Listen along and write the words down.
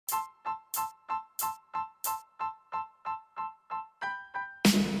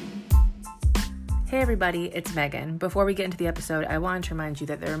Hey everybody, it's Megan. Before we get into the episode, I wanted to remind you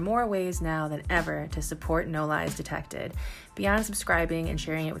that there are more ways now than ever to support No Lies Detected. Beyond subscribing and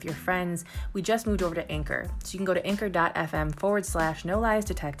sharing it with your friends, we just moved over to Anchor. So you can go to anchor.fm/No Lies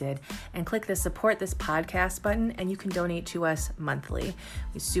Detected and click the support this podcast button and you can donate to us monthly.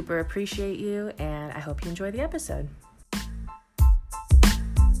 We super appreciate you and I hope you enjoy the episode.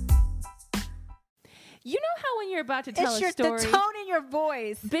 You know how when you're about to tell a story... It's the tone in your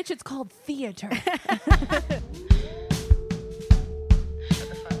voice. Bitch, it's called theater. No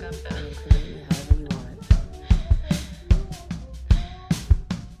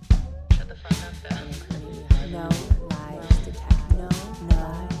lies detected. No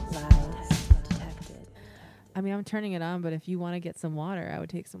lies detected. I mean, I'm turning it on, but if you want to get some water, I would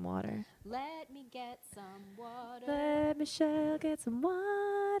take some water. Let me get some water. Let Michelle get some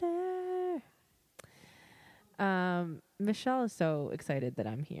water. Michelle is so excited that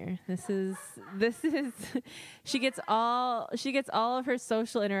I'm here. This is she gets all of her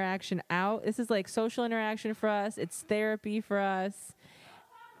social interaction out. This is like social interaction for us. It's therapy for us.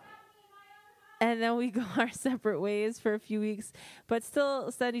 And then we go our separate ways for a few weeks, but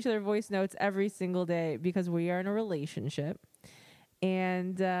still send each other voice notes every single day because we are in a relationship.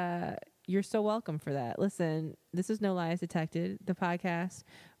 And you're so welcome for that. Listen, this is No Lies Detected, the podcast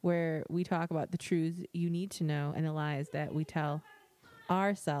where we talk about the truths you need to know and the lies that we tell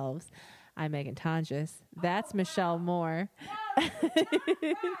ourselves. I'm Megan Tonjes. That's Michelle Moore.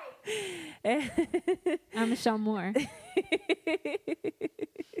 I'm Michelle Moore.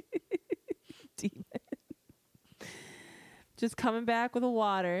 Demon. Just coming back with a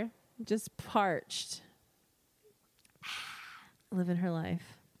water, just parched. Living her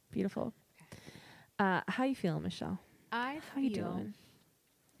life. Beautiful. How you feeling, Michelle? How you doing?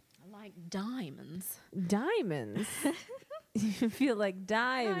 Like diamonds. Diamonds? You feel like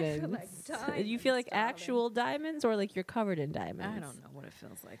diamonds? I feel like diamonds. You feel like actual diamonds or like you're covered in diamonds? I don't know what it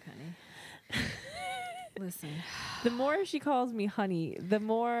feels like, honey. Listen. The more she calls me honey,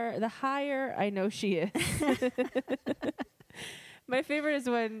 the higher I know she is. My favorite is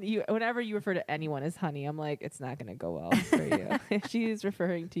whenever you refer to anyone as honey, I'm like, it's not going to go well for you. If she's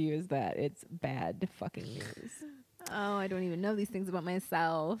referring to you as that, it's bad fucking news. Oh, I don't even know these things about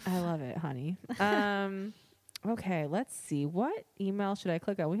myself. I love it, honey. Okay, let's see. What email should I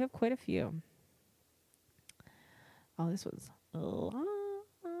click on? We have quite a few. Oh, this was long.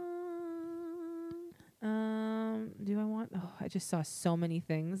 Do I want... Oh, I just saw so many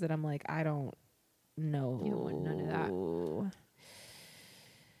things that I'm like, I don't know. You don't want none of that.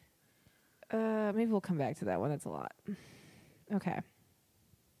 Maybe we'll come back to that one. That's a lot. Okay.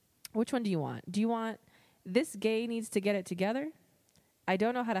 Which one do you want? Do you want this gay needs to get it together? I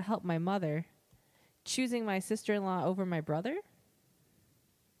don't know how to help my mother. Choosing my sister-in-law over my brother?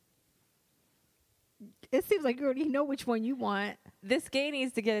 It seems like you already know which one you want. This gay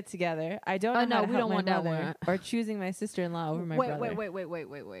needs to get it together. I don't know how to help my mother. Or choosing my sister-in-law over my brother.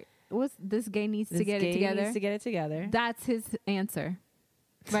 Wait. What's this gay needs to get it together? Needs to get it together. That's his answer.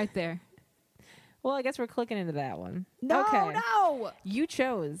 Right there. Well, I guess we're clicking into that one. No, okay. no. You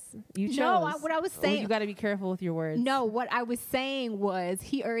chose. No, what I was saying. You got to be careful with your words. No, what I was saying was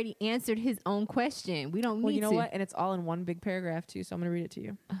he already answered his own question. We don't need to. Well, you know what? And it's all in one big paragraph, too, so I'm going to read it to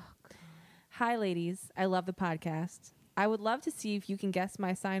you. Oh, God. Hi, ladies. I love the podcast. I would love to see if you can guess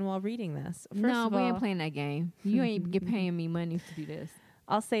my sign while reading this. First no, of we all, ain't playing that game. You ain't paying me money to do this.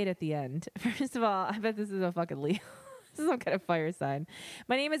 I'll say it at the end. First of all, I bet this is a fucking Leo. This is some kind of fire sign.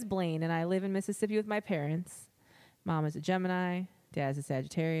 My name is Blaine, and I live in Mississippi with my parents. Mom is a Gemini. Dad is a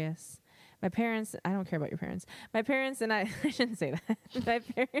Sagittarius. My parents, I don't care about your parents. My parents and I shouldn't say that. My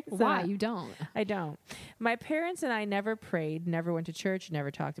parents. Why? You don't. I don't. My parents and I never prayed, never went to church,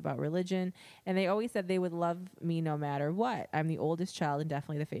 never talked about religion, and they always said they would love me no matter what. I'm the oldest child and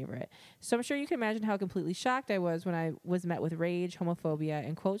definitely the favorite. So I'm sure you can imagine how completely shocked I was when I was met with rage, homophobia,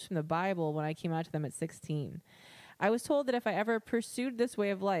 and quotes from the Bible when I came out to them at 16. I was told that if I ever pursued this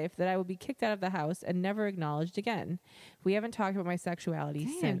way of life, that I would be kicked out of the house and never acknowledged again. We haven't talked about my sexuality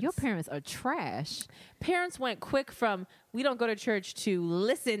since. Damn, your parents are trash. Parents went quick from, we don't go to church, to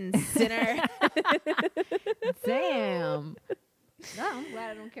listen, sinner. Damn. No, I'm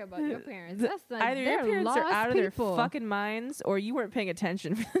glad I don't care about your parents. That's like, either your parents lost are out of people. their fucking minds, or you weren't paying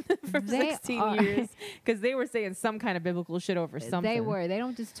attention for They 16 are. years because they were saying some kind of biblical shit over something. They were. They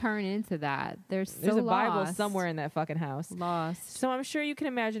don't just turn into that. They're so There's a Bible lost. somewhere in that fucking house. Lost. So I'm sure you can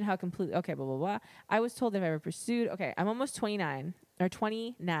imagine how completely. Okay, blah blah blah. I was told that if I ever pursued. Okay, I'm almost 29 or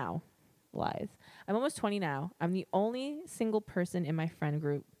 20 now. Lies. I'm almost 20 now. I'm the only single person in my friend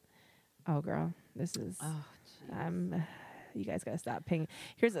group. Oh, girl, this is. Oh, you guys gotta stop paying.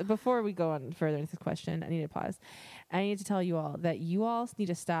 Before we go on further into this question, I need to pause. I need to tell you all that you all need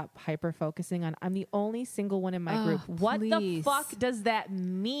to stop hyper focusing on I'm the only single one in my group. What the Please. fuck does that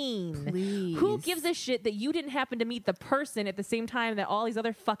mean? Please. Who gives a shit that you didn't happen to meet the person at the same time that all these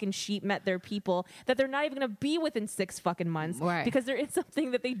other fucking sheep met their people that they're not even gonna be within 6 fucking months Right. because there is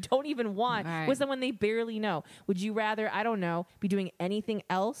something that they don't even want Right. with someone they barely know. Would you rather, I don't know, be doing anything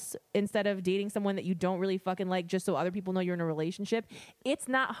else instead of dating someone that you don't really fucking like just so other people know you're in a relationship? It's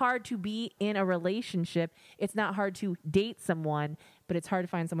not hard to be in a relationship. It's not hard to date someone, but it's hard to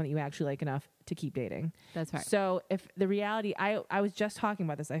find someone that you actually like enough to keep dating. That's right. So if the reality, I was just talking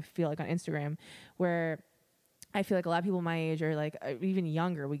about this, I feel like on Instagram, where I feel like a lot of people my age or like even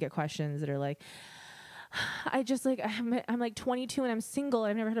younger, we get questions that are like, I just like, I'm like 22 and I'm single.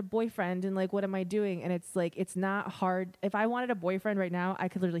 I've never had a boyfriend. And like, what am I doing? And it's like, it's not hard. If I wanted a boyfriend right now, I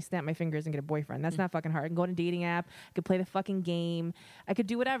could literally snap my fingers and get a boyfriend. That's not fucking hard. I can go on a dating app. I could play the fucking game. I could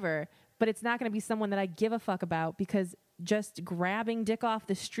do whatever, but it's not going to be someone that I give a fuck about because just grabbing dick off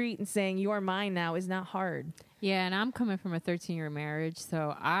the street and saying you're mine now is not hard. Yeah, and I'm coming from a 13-year marriage,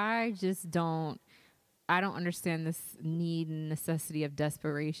 so I don't understand this need and necessity of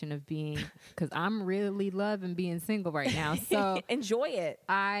desperation of being, because I'm really loving being single right now. So enjoy it.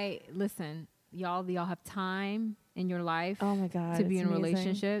 Listen, y'all have time in your life. Oh my God, to be it's in amazing.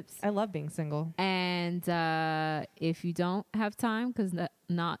 relationships. I love being single. And if you don't have time, because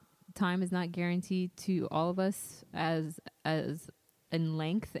time is not guaranteed to all of us as in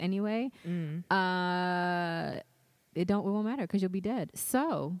length anyway. It won't matter because you'll be dead.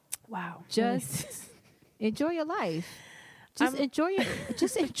 So Wow, just enjoy your life. Just enjoy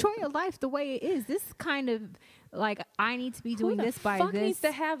your life the way it is. This kind of like I need to be doing this by fuck this. needs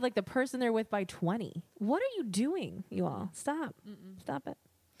to have like the person they're with by 20. What are you doing, you all? Stop. Stop it.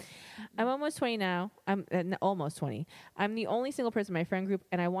 I'm almost 20 now. I'm almost 20. I'm the only single person in my friend group,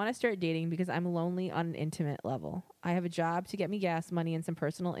 and I want to start dating because I'm lonely on an intimate level. I have a job to get me gas money and some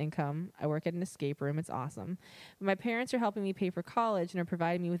personal income. I work at an escape room. It's awesome. But my parents are helping me pay for college and are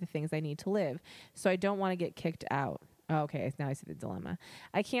providing me with the things I need to live, so I don't want to get kicked out. Okay, now I see the dilemma.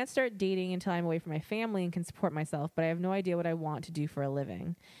 I can't start dating until I'm away from my family and can support myself, but I have no idea what I want to do for a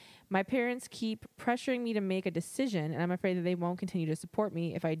living. My parents keep pressuring me to make a decision, and I'm afraid that they won't continue to support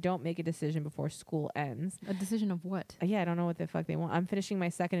me if I don't make a decision before school ends. A decision of what? Yeah, I don't know what the fuck they want. I'm finishing my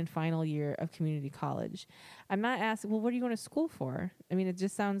second and final year of community college. I'm not asking, well, what are you going to school for? I mean, it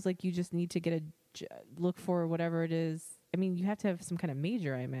just sounds like you just need to get look for whatever it is. I mean, you have to have some kind of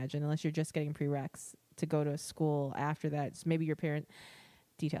major, I imagine, unless you're just getting prereqs to go to a school after that. So maybe your parent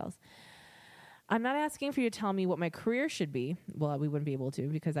details. I'm not asking for you to tell me what my career should be. Well, we wouldn't be able to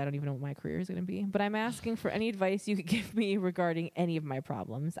because I don't even know what my career is going to be. But I'm asking for any advice you could give me regarding any of my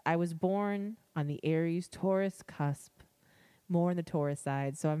problems. I was born on the Aries-Taurus cusp, more on the Taurus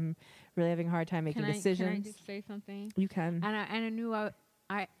side. So I'm really having a hard time making decisions. Can I just say something? You can. And I knew I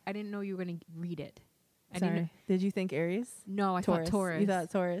didn't know you were going to read it. Sorry. Did you think Aries? No, I Taurus. thought Taurus. You thought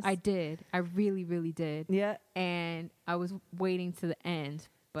Taurus? I did. I really, really did. Yeah. And I was waiting to the end.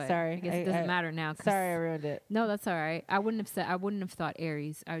 But sorry, I guess it doesn't matter now. Sorry, I ruined it. No, that's all right. I wouldn't have thought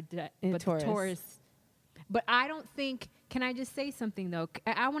Aries. But Taurus. But I don't think. Can I just say something though?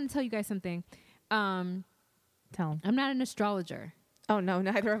 I want to tell you guys something. Tell them. I'm not an astrologer. Oh no,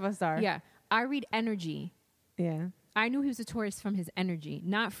 neither of us are. Yeah, I read energy. Yeah. I knew he was a Taurus from his energy,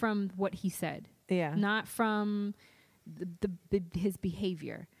 not from what he said. Yeah. Not from his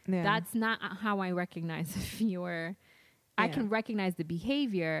behavior. Yeah. That's not how I recognize if you're. I can recognize the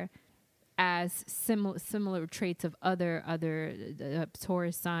behavior as similar traits of other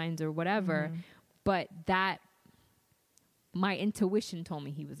Taurus signs or whatever, but that my intuition told me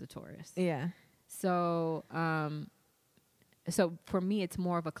he was a Taurus. Yeah. So so for me, it's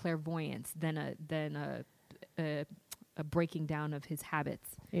more of a clairvoyance than a breaking down of his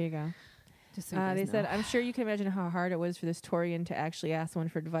habits. There you go. Just so you guys they know. said, I'm sure you can imagine how hard it was for this Taurian to actually ask someone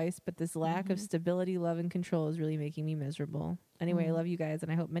for advice, but this lack of stability, love, and control is really making me miserable. Anyway, I love you guys,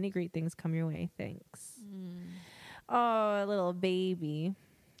 and I hope many great things come your way. Thanks. Oh, little baby.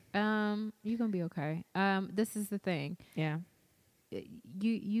 You're gonna be okay. This is the thing. Yeah.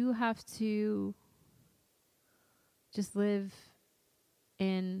 You have to just live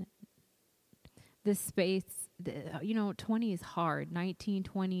in this space. 20 is hard. 19,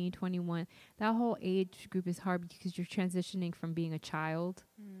 20, 21. That whole age group is hard because you're transitioning from being a child.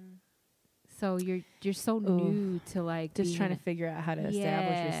 So you're so new to like just trying to figure out how to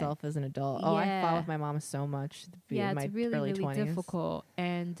establish yourself as an adult. Oh, I fought with my mom so much. Yeah, it's really, early really 20s. difficult.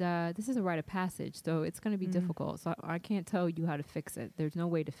 And this is a rite of passage, so it's going to be difficult. So I can't tell you how to fix it. There's no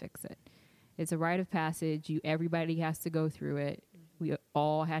way to fix it. It's a rite of passage. Everybody has to go through it. We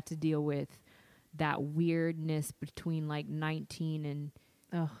all had to deal with that weirdness between like 19 and,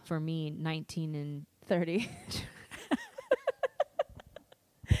 for me, 19 and 30.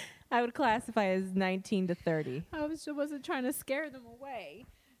 I would classify as 19 to 30. I wasn't trying to scare them away.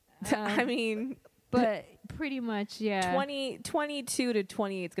 I mean, but pretty much, yeah. 22 to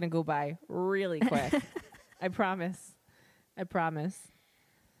 28 is going to go by really quick. I promise.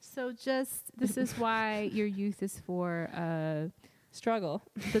 So this is why your youth is for struggle.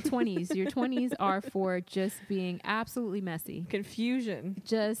 The 20s. Your 20s are for just being absolutely messy. Confusion.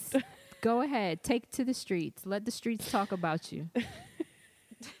 Just go ahead. Take to the streets. Let the streets talk about you.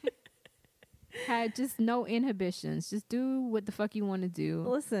 Had just no inhibitions. Just do what the fuck you want to do.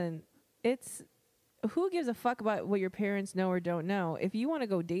 Listen, it's who gives a fuck about what your parents know or don't know? If you want to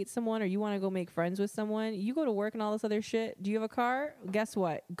go date someone or you want to go make friends with someone, you go to work and all this other shit. Do you have a car? Guess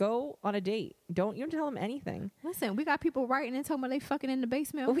what? Go on a date. You don't tell them anything. Listen, we got people writing and talking about they fucking in the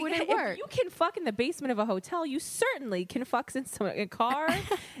basement of where they work. If you can fuck in the basement of a hotel, you certainly can fuck in a car,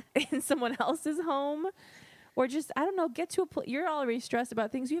 in someone else's home. Or just, I don't know, get to a place. You're already stressed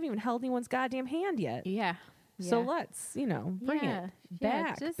about things. You haven't even held anyone's goddamn hand yet. Yeah. So let's, bring it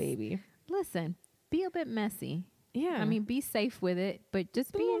back, baby. Listen, be a bit messy. Yeah. I mean, be safe with it, but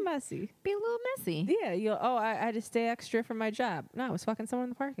just be a little messy. Be a little messy. Yeah. I had to stay extra for my job. No, I was fucking someone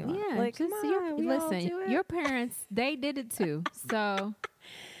in the parking lot. Yeah. Like, come on, listen, your parents, they did it too. So.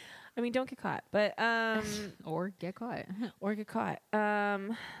 I mean, don't get caught, but or get caught.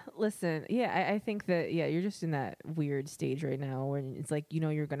 Listen, I think that you're just in that weird stage right now where it's like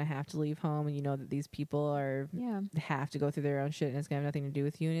you're gonna have to leave home, and that these people have to go through their own shit, and it's gonna have nothing to do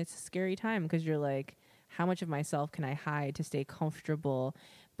with you, and it's a scary time because you're like, how much of myself can I hide to stay comfortable?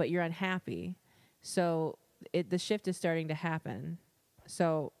 But you're unhappy, so the shift is starting to happen.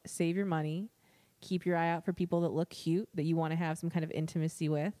 So save your money, keep your eye out for people that look cute that you want to have some kind of intimacy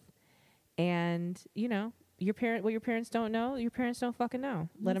with. And, what your parents don't know, your parents don't fucking know.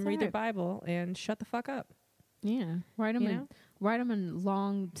 Let them read their Bible and shut the fuck up. Yeah. Write them a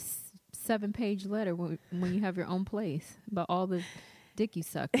long 7-page letter when you have your own place about all the dick you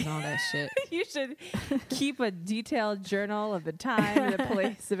suck and all that shit. You should keep a detailed journal of the time and the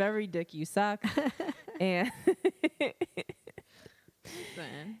place of every dick you suck. And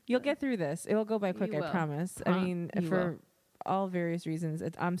you'll get through this. It will go by quick, I promise. I mean, for all various reasons,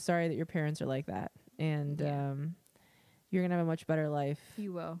 I'm sorry that your parents are like that, and you're gonna have a much better life.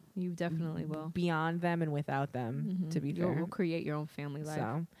 You will. You definitely will. Beyond them and without them. To be fair, you'll create your own family life.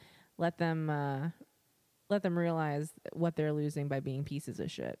 So let them realize what they're losing by being pieces of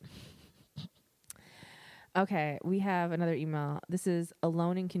shit. Okay, we have another email. This is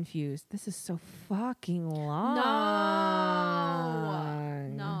Alone and Confused. This is so fucking long.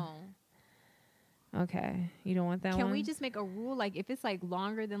 No. Okay, you don't want that one? Can we just make a rule? Like, if it's like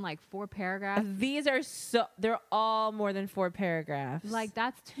longer than like 4 paragraphs? These are they're all more than 4 paragraphs. Like,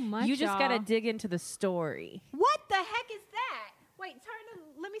 that's too much. You just gotta dig into the story. What the heck is that? Wait,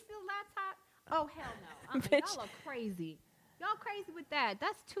 let me see the laptop. Oh, hell no. Y'all are crazy. Y'all crazy with that.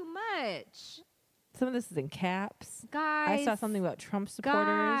 That's too much. Some of this is in caps. Guys. I saw something about Trump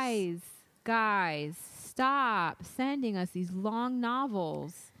supporters. Guys, stop sending us these long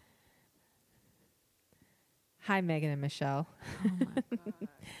novels. Hi, Megan and Michelle. Oh my God.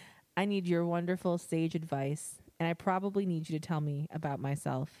 I need your wonderful sage advice, and I probably need you to tell me about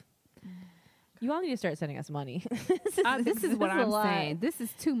myself. You all need to start sending us money. This is what I'm saying. This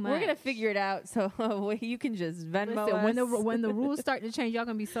is too much. We're going to figure it out, so you can just Venmo us. When the rules start to change, y'all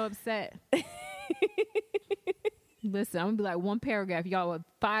going to be so upset. Listen, I'm going to be like 1 paragraph. Y'all with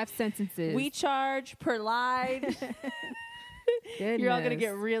 5 sentences. We charge per line. You're all going to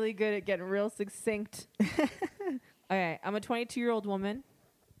get really good at getting real succinct. Okay, I'm a 22-year-old woman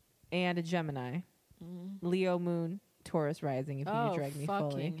and a Gemini. Leo moon, Taurus rising, if you need to drag me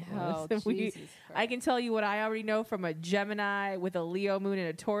fully. Hell, I can tell you what I already know from a Gemini with a Leo moon and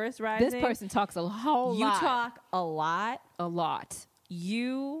a Taurus rising. This person talks a whole lot. You talk a lot. A lot.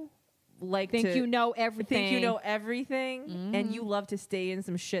 You think you know everything. And you love to stay in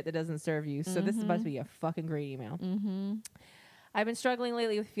some shit that doesn't serve you. So this is about to be a fucking great email. I've been struggling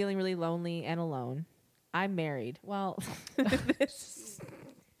lately with feeling really lonely and alone. I'm married. Well, if this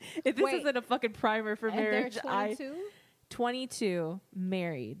isn't a fucking primer for marriage, 22,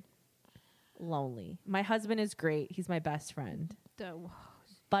 married, lonely. My husband is great. He's my best friend.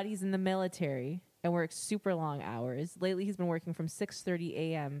 But he's in the military and works super long hours. Lately, he's been working from 6:30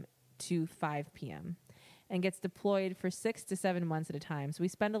 a.m. to 5 p.m. and gets deployed for 6 to 7 months at a time. So we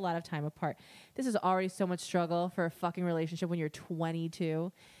spend a lot of time apart. This is already so much struggle for a fucking relationship when you're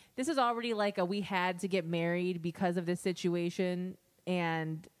 22. this is already like we had to get married because of this situation,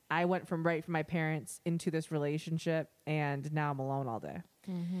 and I went from my parents into this relationship, and now I'm alone all day.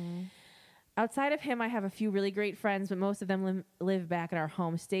 Mm-hmm. Outside of him, I have a few really great friends, but most of them live back in our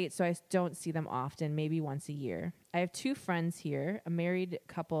home state, so I don't see them often, maybe once a year. I have 2 friends here, a married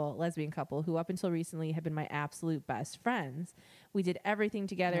couple, lesbian couple, who up until recently have been my absolute best friends. We did everything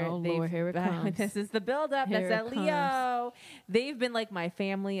together. Oh, Lord, here it comes. This is the buildup. Here That's it that Leo. They've been like my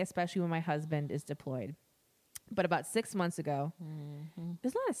family, especially when my husband is deployed. But about 6 months ago,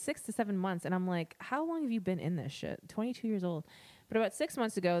 there's a lot of 6 to 7 months, and I'm like, how long have you been in this shit? 22 years old. But about 6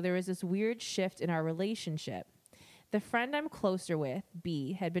 months ago, there was this weird shift in our relationship. The friend I'm closer with,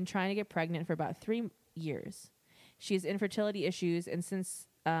 B, had been trying to get pregnant for about 3 years. She has infertility issues, and since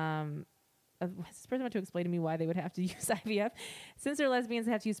this person went to explain to me why they would have to use IVF. Since they're lesbians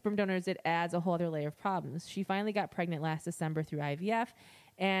and have to use sperm donors, it adds a whole other layer of problems. She finally got pregnant last December through IVF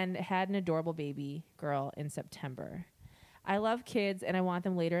and had an adorable baby girl in September. I love kids and I want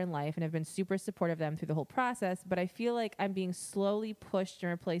them later in life and have been super supportive of them through the whole process, but I feel like I'm being slowly pushed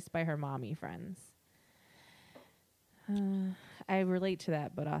and replaced by her mommy friends. I relate to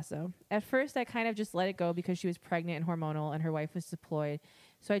that, but also. At first, I kind of just let it go because she was pregnant and hormonal and her wife was deployed.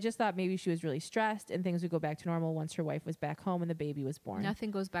 So I just thought maybe she was really stressed and things would go back to normal once her wife was back home and the baby was born. Nothing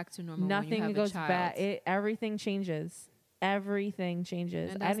goes back to normal. Nothing when you have goes a child. back. Everything changes. Everything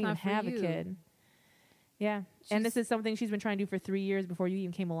changes. And I that's didn't even not for have a you. kid. Yeah. And this is something she's been trying to do for 3 years before you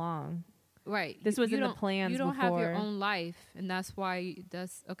even came along. Right. This was in the plans You don't have your before. own life, and that's why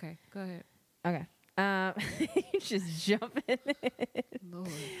that's okay. Go ahead. Okay. You just jump in.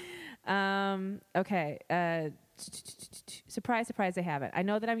 Lord. Okay. Surprise, surprise, I haven't. I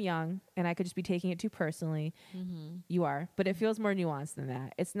know that I'm young and I could just be taking it too personally. Mm-hmm. You are, but it feels more nuanced than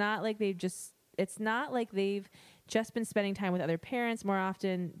that. It's not like they've just been spending time with other parents more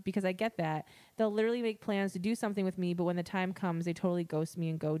often, because I get that. They'll literally make plans to do something with me, but when the time comes, they totally ghost me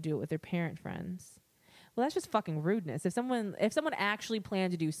and go do it with their parent friends. Well, that's just fucking rudeness. If someone actually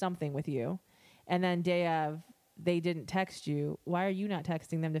planned to do something with you and then day of they didn't text you, why are you not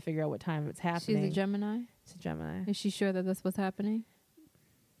texting them to figure out what time it's happening? She's a Gemini. It's a Gemini. Is she sure that that's what's happening?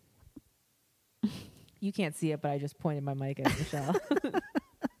 You can't see it, but I just pointed my mic at Michelle.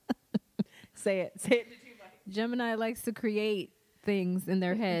 Say it. Gemini likes to create things in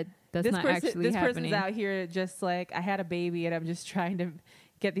their head that's not actually this happening. person's out here just like, I had a baby and I'm just trying to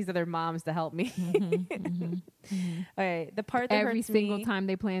get these other moms to help me. Okay, the part that Every hurts single me, time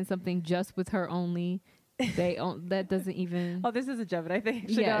they plan something just with her only, that doesn't even. Oh, this is a Gemini thing.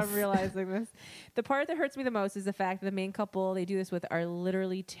 Actually, now I'm realizing this. The part that hurts me the most is the fact that the main couple they do this with are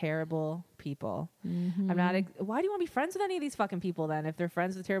literally terrible people. Mm-hmm. I'm not. Why do you want to be friends with any of these fucking people then? If they're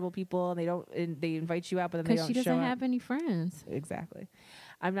friends with terrible people and they invite you out, but then they don't show up. Because she doesn't have any friends. Exactly.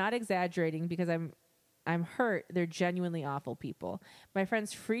 I'm not exaggerating because I'm hurt. They're genuinely awful people. My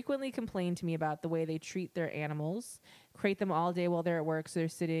friends frequently complain to me about the way they treat their animals, crate them all day while they're at work so they're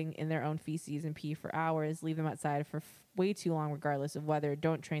sitting in their own feces and pee for hours, leave them outside for way too long regardless of weather,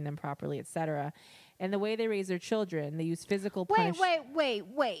 don't train them properly, etc. And the way they raise their children, they use physical punishment. Wait.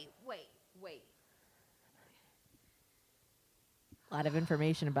 A lot of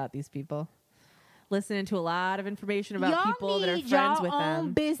information about these people. Listening to a lot of information about y'all people that are need friends with y'all own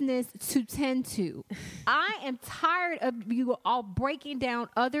them. business to tend to. I am tired of you all breaking down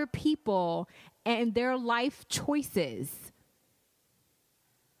other people and their life choices.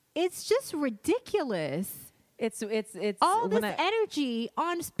 It's just ridiculous. It's All this energy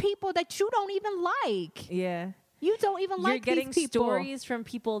on people that you don't even like. Yeah. You don't even like You're getting these people. stories from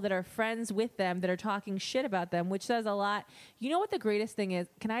people that are friends with them that are talking shit about them, which says a lot. You know what the greatest thing is?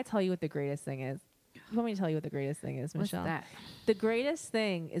 Can I tell you what the greatest thing is? You want me to tell you what the greatest thing is, Michelle? What's that? The greatest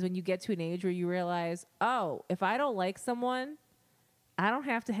thing is when you get to an age where you realize, oh, if I don't like someone, I don't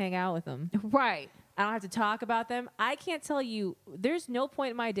have to hang out with them. Right. I don't have to talk about them. I can't tell you, there's no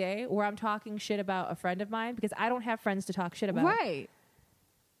point in my day where I'm talking shit about a friend of mine because I don't have friends to talk shit about. Right.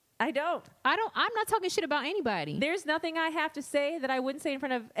 I don't. I'm not talking shit about anybody. There's nothing I have to say that I wouldn't say in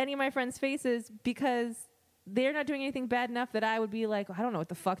front of any of my friends' faces because they're not doing anything bad enough that I would be like, I don't know what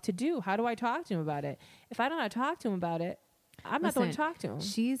the fuck to do. How do I talk to him about it? If I don't know how to talk to him about it, I'm not the one to talk to him.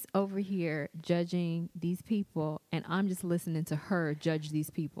 She's over here judging these people, and I'm just listening to her judge these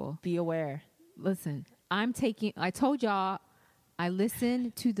people. Be aware. Listen, I told y'all, I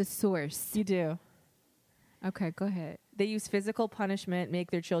listen to the source. You do. Okay, go ahead. They use physical punishment, make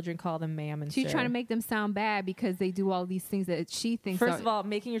their children call them ma'am and She's sir. trying to make them sound bad because they do all these things that she thinks First of all,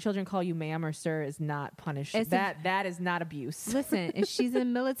 making your children call you ma'am or sir is not punishment. That is not abuse. Listen, if she's in the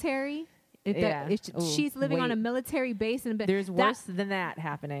military, She's living on a wait. military base, and There's worse than that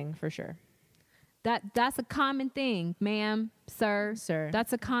happening for sure. That's a common thing, ma'am, sir.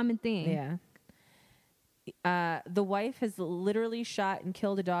 That's a common thing. Yeah. The wife has literally shot and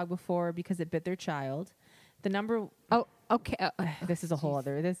killed a dog before because it bit their child. The number. Oh, okay. This is a whole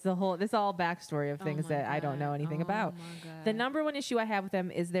other. This is all backstory of things that I don't know anything about. The number one issue I have with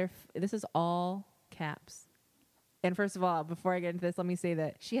them is this is all caps. And first of all, before I get into this, let me say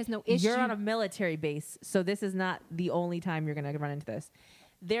that she has no issue. You're on a military base, so this is not the only time you're going to run into this.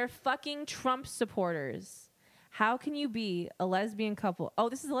 They're fucking Trump supporters. How can you be a lesbian couple? Oh,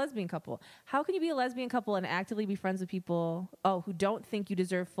 this is a lesbian couple. How can you be a lesbian couple and actively be friends with people, who don't think you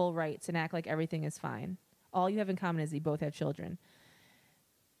deserve full rights and act like everything is fine? All you have in common is you both have children.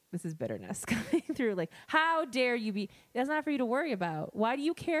 This is bitterness coming through. Like, how dare you be? That's not for you to worry about. Why do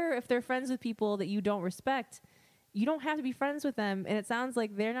you care if they're friends with people that you don't respect? You don't have to be friends with them. And it sounds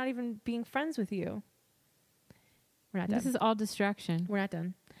like they're not even being friends with you. We're not done. This is all distraction. We're not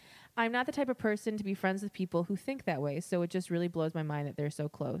done. I'm not the type of person to be friends with people who think that way, so it just really blows my mind that they're so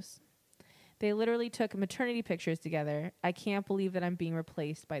close. They literally took maternity pictures together. I can't believe that I'm being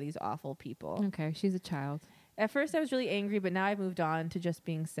replaced by these awful people. Okay, she's a child. At first, I was really angry, but now I've moved on to just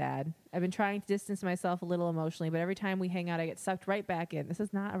being sad. I've been trying to distance myself a little emotionally, but every time we hang out, I get sucked right back in. This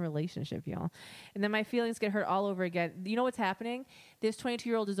is not a relationship, y'all. And then my feelings get hurt all over again. You know what's happening? This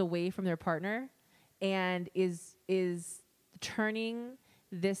 22-year-old is away from their partner and is turning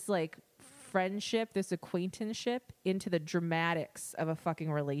this like friendship, this acquaintanceship into the dramatics of a fucking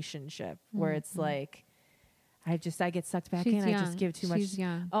relationship where it's like, I get sucked back in. Young. I just give too much. She's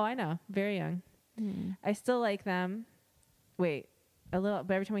young. Oh, I know. Very young. I still like them. Wait, a little,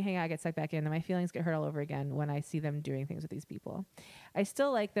 but every time we hang out, I get sucked back in, and my feelings get hurt all over again when I see them doing things with these people. I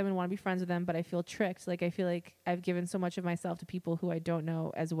still like them and want to be friends with them, but I feel tricked. Like, I feel like I've given so much of myself to people who I don't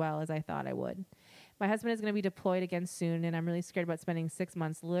know as well as I thought I would. My husband is going to be deployed again soon, and I'm really scared about spending 6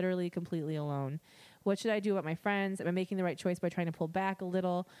 months literally completely alone. What should I do about my friends? Am I making the right choice by trying to pull back a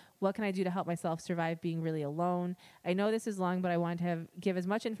little? What can I do to help myself survive being really alone? I know this is long, but I want to give as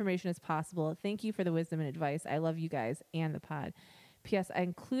much information as possible. Thank you for the wisdom and advice. I love you guys and the pod. P.S. I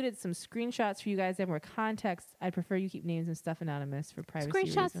included some screenshots for you guys that have more context. I'd prefer you keep names and stuff anonymous for privacy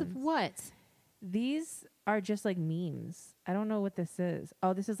Screenshots reasons. of what? These are just like memes. I don't know what this is.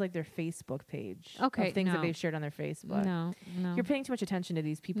 Oh, this is like their Facebook page. Okay, of things that they've shared on their Facebook. No. You're paying too much attention to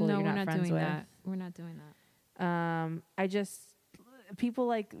these people that you're not friends with. We're not doing that. I just, people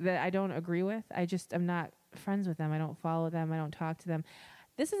like that I don't agree with, I'm not friends with them. I don't follow them. I don't talk to them.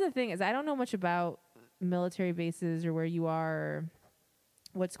 This is the thing is I don't know much about military bases or where you are or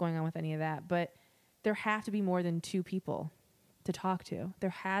what's going on with any of that, but there have to be more than two people to talk to. There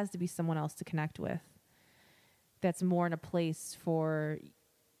has to be someone else to connect with that's more in a place for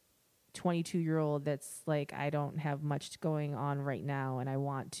 22-year-old that's like, I don't have much going on right now and I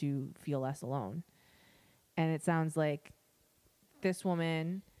want to feel less alone. And it sounds like this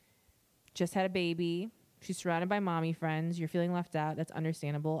woman just had a baby. She's surrounded by mommy friends. You're feeling left out. That's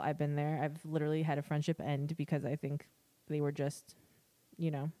understandable. I've been there. I've literally had a friendship end because I think they were just,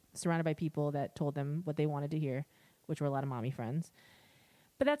 surrounded by people that told them what they wanted to hear, which were a lot of mommy friends.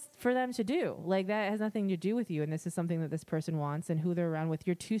 But that's for them to do. Like, that has nothing to do with you. And this is something that this person wants and who they're around with.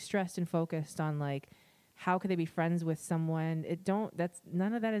 You're too stressed and focused on, like, how could they be friends with someone?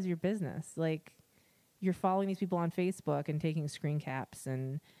 None of that is your business. Like, you're following these people on Facebook and taking screen caps,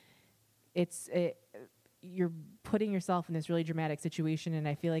 and you're putting yourself in this really dramatic situation, and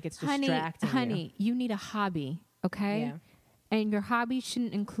I feel like it's distracting you. Honey, you need a hobby, okay? Yeah. And your hobby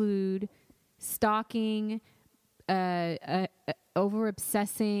shouldn't include stalking, over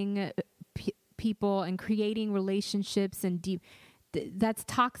obsessing people and creating relationships and that's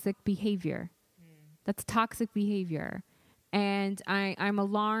toxic behavior. That's toxic behavior. And I'm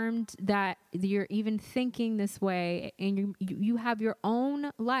alarmed that you're even thinking this way, and you have your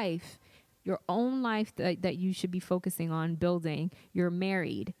own life that you should be focusing on building. You're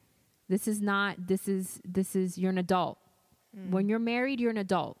married. This is you're an adult. When you're married, you're an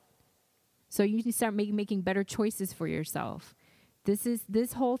adult. So you need to start making better choices for yourself.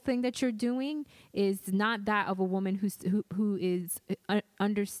 This whole thing that you're doing is not that of a woman who is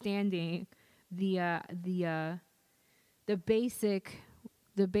understanding the basic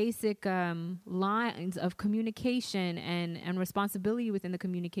lines of communication and responsibility within the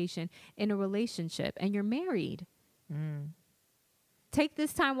communication in a relationship. And you're married. Take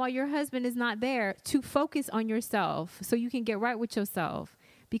this time while your husband is not there to focus on yourself so you can get right with yourself,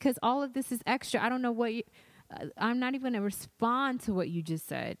 because all of this is extra. I don't know what I'm not even going to respond to what you just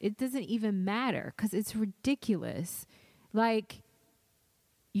said. It doesn't even matter because it's ridiculous. Like,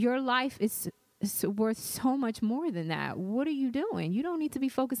 your life is worth so much more than that. What are you doing? You don't need to be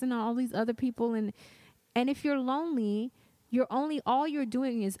focusing on all these other people. And if you're lonely, all you're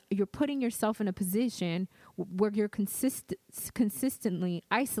doing is you're putting yourself in a position where you're consistently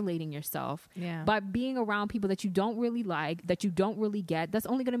isolating yourself by being around people that you don't really like, that you don't really get. That's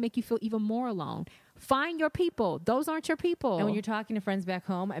only going to make you feel even more alone. Find your people. Those aren't your people. And when you're talking to friends back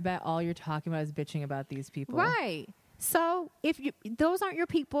home, I bet all you're talking about is bitching about these people. Right. So if those aren't your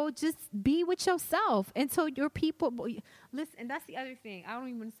people, just be with yourself until your people. Listen, and that's the other thing. I don't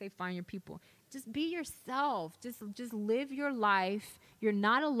even want to say find your people. Just be yourself. Just live your life. You're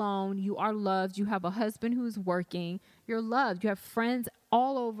not alone. You are loved. You have a husband who's working. You're loved. You have friends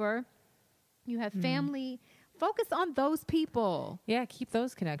all over. You have family. Focus on those people. Yeah, keep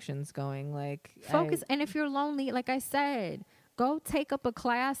those connections going. Like focus. And if you're lonely, like I said, go take up a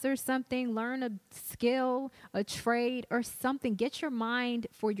class or something, learn a skill, a trade or something. Get your mind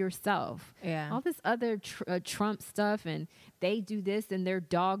for yourself. Yeah. All this other Trump stuff, and they do this, and their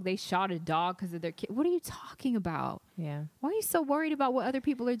dog, they shot a dog because of their kid. What are you talking about? Yeah. Why are you so worried about what other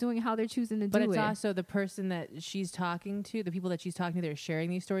people are doing and how they're choosing to do it? But it's also the person that she's talking to, the people that she's talking to, they're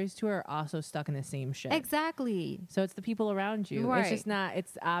sharing these stories to are also stuck in the same shit. Exactly. So it's the people around you. Right. It's just not,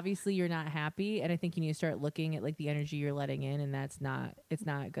 it's obviously you're not happy. And I think you need to start looking at like the energy you're letting in, and it's not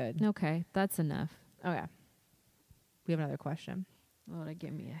good. Okay. That's enough. Okay. We have another question. Oh, that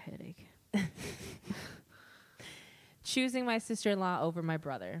gave me a headache. Choosing my sister-in-law over my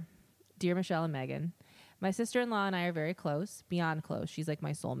brother. Dear Michelle and Megan, my sister-in-law and I are very close, beyond close. She's like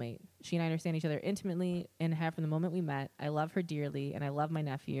my soulmate. She and I understand each other intimately and have from the moment we met. I love her dearly, and I love my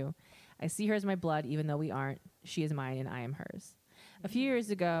nephew. I see her as my blood, even though we aren't. She is mine, and I am hers. A few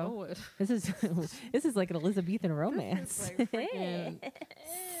years ago, this is like an Elizabethan romance.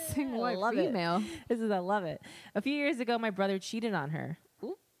 Single love female. I love it. A few years ago, my brother cheated on her.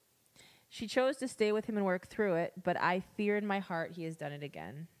 Ooh. She chose to stay with him and work through it, but I fear in my heart he has done it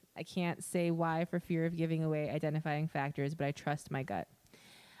again. I can't say why for fear of giving away identifying factors, but I trust my gut.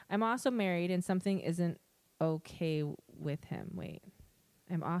 I'm also married, and something isn't okay with him. Wait.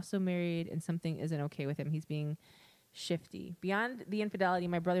 I'm also married, and something isn't okay with him. He's being shifty. Beyond the infidelity,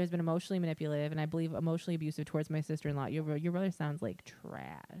 my brother has been emotionally manipulative, and I believe emotionally abusive towards my sister-in-law. Your brother sounds like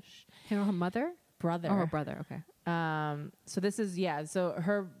trash. Her mother? Brother. Oh, her brother. Okay. So this is, so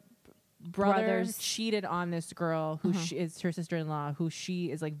her brother cheated on this girl who is her sister-in-law, who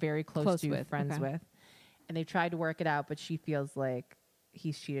she is like very close to, with. friends with. And they've tried to work it out, but she feels like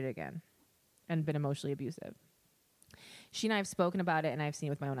he's cheated again and been emotionally abusive. She and I have spoken about it, and I've seen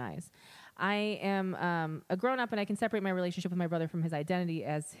it with my own eyes. I am a grown-up, and I can separate my relationship with my brother from his identity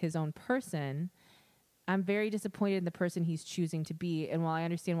as his own person. I'm very disappointed in the person he's choosing to be, and while I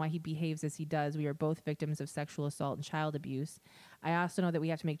understand why he behaves as he does, we are both victims of sexual assault and child abuse. I also know that we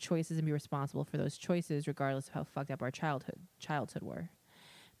have to make choices and be responsible for those choices, regardless of how fucked up our childhood were.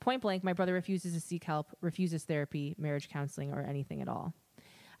 Point blank, my brother refuses to seek help, refuses therapy, marriage counseling, or anything at all.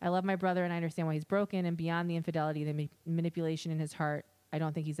 I love my brother, and I understand why he's broken, and beyond the infidelity, the manipulation in his heart, I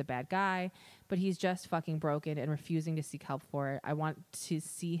don't think he's a bad guy, but he's just fucking broken and refusing to seek help for it. I want to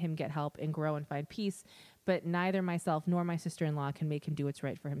see him get help and grow and find peace, but neither myself nor my sister-in-law can make him do what's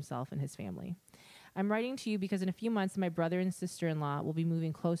right for himself and his family. I'm writing to you because in a few months, my brother and sister-in-law will be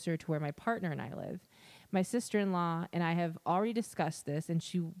moving closer to where my partner and I live. My sister-in-law and I have already discussed this, and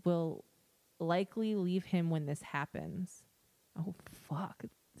she will likely leave him when this happens. Oh, fuck.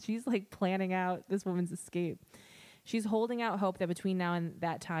 She's like planning out this woman's escape. She's holding out hope that between now and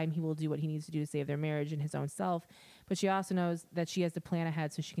that time, he will do what he needs to do to save their marriage and his own self. But she also knows that she has to plan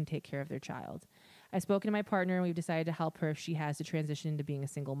ahead so she can take care of their child. I've spoken to my partner, and we've decided to help her if she has to transition into being a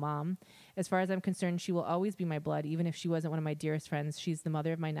single mom. As far as I'm concerned, she will always be my blood. Even if she wasn't one of my dearest friends, she's the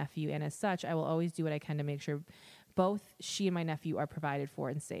mother of my nephew. And as such, I will always do what I can to make sure both she and my nephew are provided for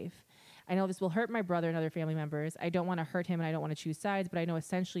and safe. I know this will hurt my brother and other family members. I don't want to hurt him, and I don't want to choose sides, but I know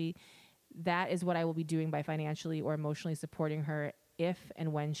essentially that is what I will be doing by financially or emotionally supporting her if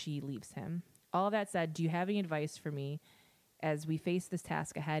and when she leaves him. All of that said, do you have any advice for me as we face this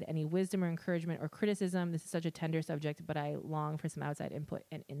task ahead? Any wisdom or encouragement or criticism? This is such a tender subject, but I long for some outside input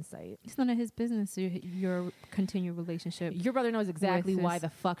and insight. It's none of his business, your continued relationship. Your brother knows exactly why the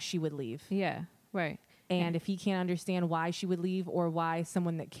fuck she would leave. Yeah, right. And if he can't understand why she would leave or why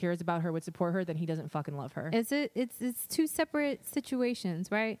someone that cares about her would support her, then he doesn't fucking love her. It's two separate situations,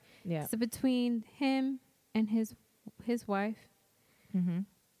 right? Yeah. So between him and his wife,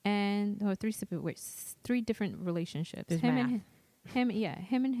 and three different relationships. There's him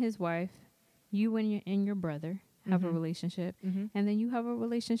and his wife, you and your brother have a relationship, and then you have a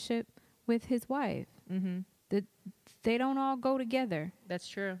relationship with his wife. that they don't all go together. That's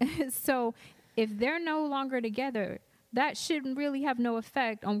true. So if they're no longer together, that shouldn't really have no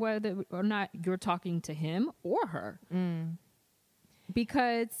effect on whether or not you're talking to him or her.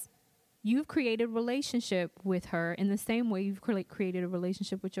 Because you've created a relationship with her in the same way you've created a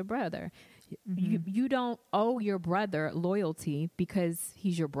relationship with your brother. You don't owe your brother loyalty because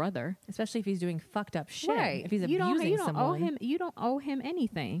he's your brother, Especially if he's doing fucked up shit. right? If he's you abusing don't someone. owe him. You don't owe him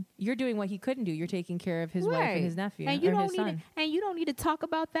anything. You're doing what he couldn't do. You're taking care of his wife and his nephew and you or don't his need son. to, and you don't need to talk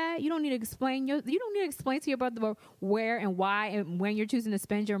about that. You don't need to explain you don't need to explain to your brother where and why and when you're choosing to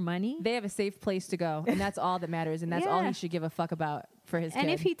spend your money. They have a safe place to go, and that's all that matters, and that's all Yeah. he should give a fuck about for his And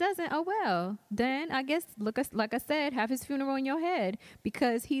kid. if he doesn't, oh well. Then I guess like I said, have his funeral in your head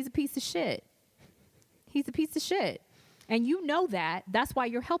because he's a piece of shit. He's a piece of shit. And you know that. That's why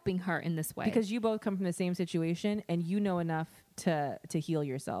you're helping her in this way. Because you both come from the same situation, and you know enough to heal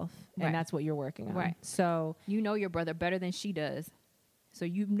yourself, and Right. that's what you're working on. Right. So you know your brother better than she does. So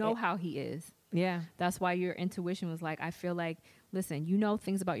you know how he is. yeah, That's why your intuition was like, I feel like, listen, you know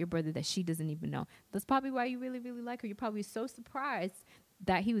things about your brother that she doesn't even know. That's probably why you really, really like her. You're probably so surprised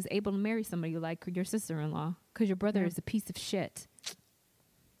that he was able to marry somebody like your sister-in-law because your brother Yeah. is a piece of shit.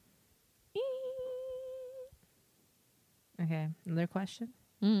 okay. Another question.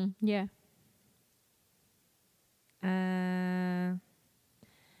 Yeah.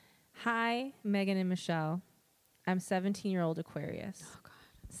 Hi, Megan and Michelle. I'm 17-year-old Aquarius. Oh, God.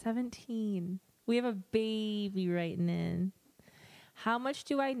 17. We have a baby writing in. How much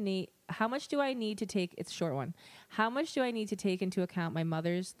do I need to take, it's a short one. How much do I need to take into account my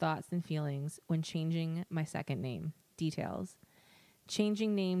mother's thoughts and feelings when changing my second name? Details.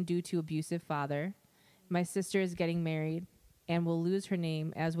 Changing name due to abusive father. My sister is getting married and will lose her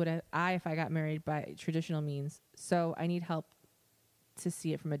name, as would I if I got married by traditional means. So I need help to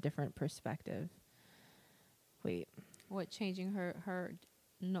see it from a different perspective. Wait. What, changing her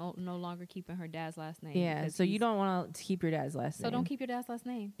no longer keeping her dad's last name? Yeah, because so you don't want to keep your dad's last So name. don't keep your dad's last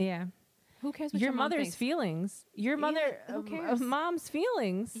name. Yeah. Who cares what Your your mom mother's thinks? feelings. Your mother, who cares? mom's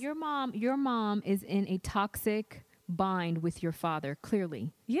feelings. Your mom is in a toxic bind with your father,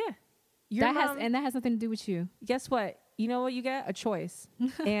 clearly. Yeah. Your mom, That has nothing to do with you. guess what? You know what you get? A choice.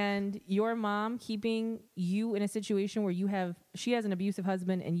 And your mom keeping you in a situation where she has an abusive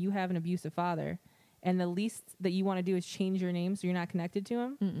husband and you have an abusive father. And the least that you want to do is change your name so you're not connected to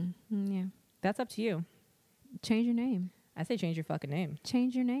him. Yeah. That's up to you. Change your name. I say change your fucking name.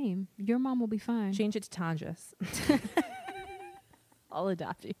 Change your name. Your mom will be fine. Change it to Tanjas. I'll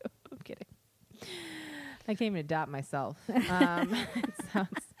adopt you. I'm kidding. I can't even adopt myself. It sounds...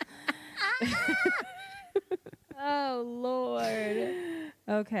 Oh, Lord.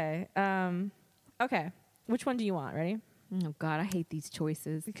 Okay. Okay. Which one do you want? Ready? Oh, God, I hate these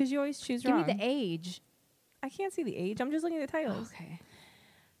choices. Because you always choose Give wrong. me the age. I can't see the age. I'm just looking at the titles. Okay.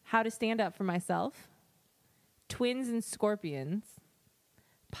 How to stand up for myself. Twins and scorpions.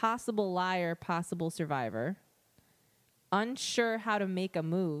 Possible liar, possible survivor. Unsure how to make a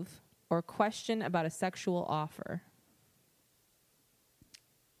move. Or question about a sexual offer.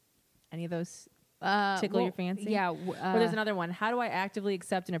 Any of those tickle your fancy? Yeah. Or there's another one. How do I actively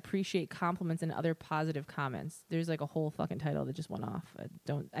accept and appreciate compliments and other positive comments? There's like a whole fucking title that just went off.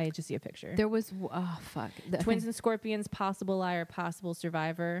 I just see a picture. There was, oh, fuck. Twins and scorpions, possible liar, possible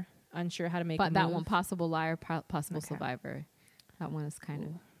survivor, unsure how to make a But move. that one, possible liar, possible Okay. survivor. That one is kind of.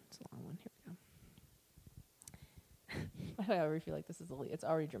 It's a long one. Here we go. Why do I already feel like this is it's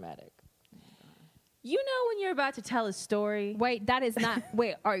already dramatic? You know when you're about to tell a story. Wait, that is not.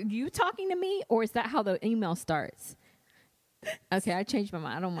 Wait, are you talking to me or is that how the email starts? Okay, I changed my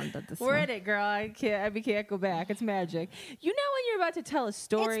mind. I don't want that this We're one. in it, girl. I can't go back. It's magic. You know when you're about to tell a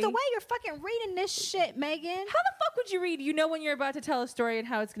story. It's the way you're fucking reading this shit, Megan. How the fuck would you read? You know when you're about to tell a story and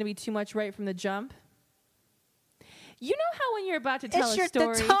how it's going to be too much right from the jump. You know how when you're about to tell a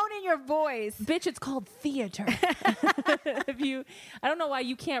story, the tone in your voice. bitch, it's called theater. I don't know why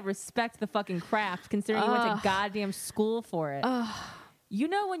you can't respect the fucking craft, considering you went to goddamn school for it. You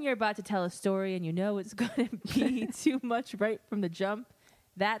know when you're about to tell a story and you know it's going to be too much right from the jump.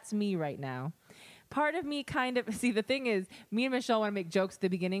 That's me right now. Part of me kind of, see, the thing is, me and Michelle want to make jokes at the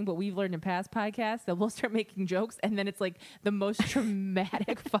beginning, but we've learned in past podcasts that we'll start making jokes, and then it's like the most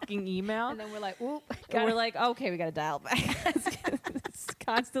traumatic fucking email. And then we're like, whoop. And we're like, okay, we got to dial back. It's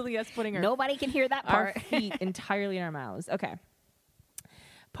constantly us putting Nobody can hear that our part. feet entirely in our mouths. Okay.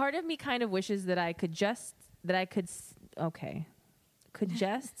 Part of me kind of wishes that I could just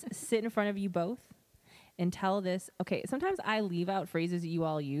sit in front of you both and tell this. Okay, sometimes I leave out phrases that you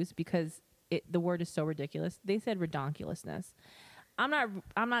all use because the word is so ridiculous. They said redonkulousness.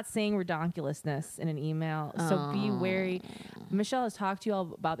 I'm not saying redonkulousness in an email. So be wary. Michelle has talked to you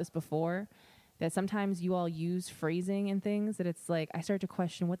all about this before, that sometimes you all use phrasing and things that it's like, I start to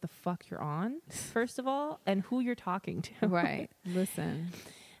question what the fuck you're on, first of all, and who you're talking to. Right. Listen.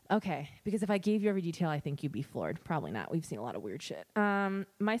 Okay, because if I gave you every detail, I think you'd be floored. Probably not. We've seen a lot of weird shit.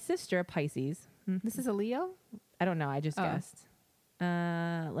 My sister, a Pisces. This is a Leo? I don't know. I just guessed.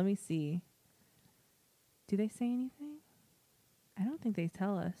 Let me see. Do they say anything? I don't think they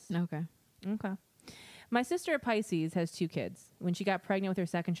tell us. Okay. Okay. My sister, a Pisces, has 2 kids. When she got pregnant with her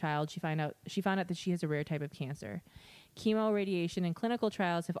second child, she found out that she has a rare type of cancer. Chemo, radiation, and clinical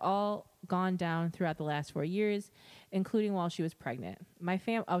trials have all gone down throughout the last 4 years, including while she was pregnant.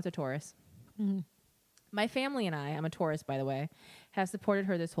 It's a Taurus. Mm-hmm. My family and I'm a Taurus, by the way, have supported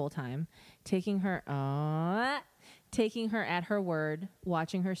her this whole time, taking her at her word,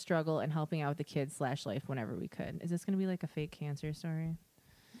 watching her struggle, and helping out with the kids / life whenever we could. Is this going to be like a fake cancer story?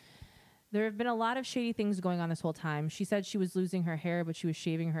 There have been a lot of shady things going on this whole time. She said she was losing her hair, but she was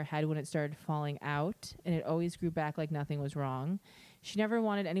shaving her head when it started falling out, and it always grew back like nothing was wrong. She never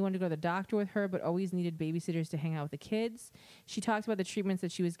wanted anyone to go to the doctor with her, but always needed babysitters to hang out with the kids. She talks about the treatments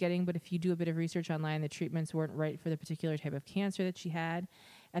that she was getting, but if you do a bit of research online, the treatments weren't right for the particular type of cancer that she had.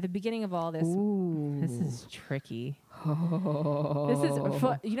 At the beginning of all this, this is tricky. This is,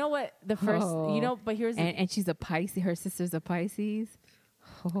 you know what, the first, but here's... And she's a Pisces. Her sister's a Pisces.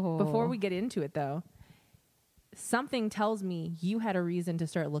 Before we get into it, though, something tells me you had a reason to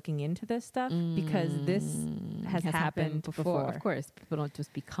start looking into this stuff because this has happened before. Of course, people don't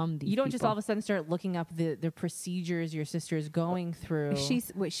just become these. You don't people. just all of a sudden start looking up the procedures your sister's going through.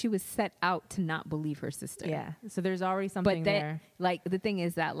 She was set out to not believe her sister. Yeah, so there's already something there. Like the thing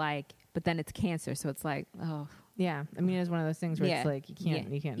is that but then it's cancer, so it's like, oh yeah. I mean, it's one of those things where it's like you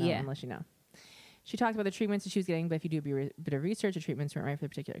can't know unless you know. She talked about the treatments that she was getting, but if you do a bit of research, the treatments weren't right for the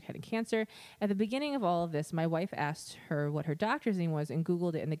particular kind of cancer. At the beginning of all of this, my wife asked her what her doctor's name was and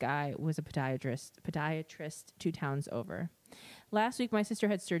Googled it, and the guy was a podiatrist 2 towns over. Last week, my sister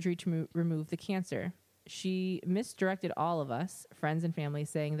had surgery to remove the cancer. She misdirected all of us, friends and family,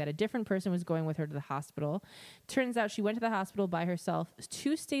 saying that a different person was going with her to the hospital. Turns out she went to the hospital by herself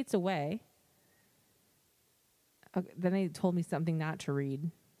 2 states away. Okay, then they told me something not to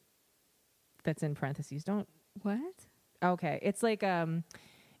read. That's in parentheses. What? Okay. It's like,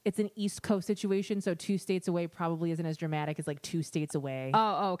 it's an East Coast situation. So 2 states away probably isn't as dramatic as like 2 states away.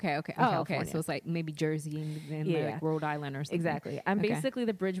 Oh, okay. Okay. So it's like maybe Jersey and like Rhode Island or something. Exactly. I'm basically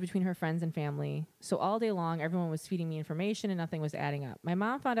the bridge between her friends and family. So all day long, everyone was feeding me information and nothing was adding up. My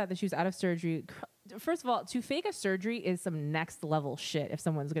mom found out that she was out of surgery. First of all, to fake a surgery is some next level shit if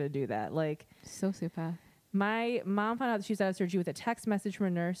someone's going to do that. Like sociopath. My mom found out that she was out of surgery with a text message from a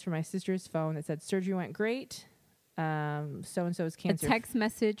nurse from my sister's phone that said surgery went great. So-and-so's cancer. A text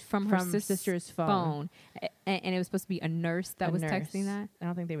message from her sister's phone. And it was supposed to be a nurse that was texting that? I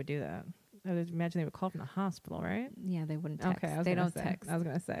don't think they would do that. I would imagine they would call from the hospital, right? Yeah, they wouldn't text. Okay, they don't text. I was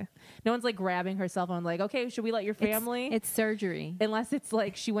going to say. No one's like grabbing her cell phone like, okay, should we let your family? It's surgery. Unless it's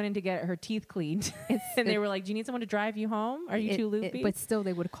like she went in to get her teeth cleaned. And they were like, do you need someone to drive you home? Are you too loopy? But still,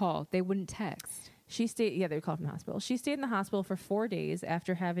 they would call. They wouldn't text. They would call from the hospital. She stayed in the hospital for 4 days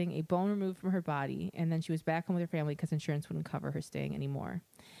after having a bone removed from her body, and then she was back home with her family because insurance wouldn't cover her staying anymore.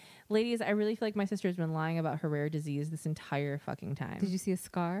 Ladies, I really feel like my sister has been lying about her rare disease this entire fucking time. Did you see a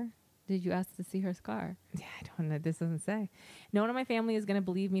scar? Did you ask to see her scar? Yeah, I don't know. This doesn't say. No one in my family is going to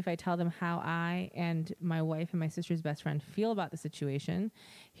believe me if I tell them how I and my wife and my sister's best friend feel about the situation.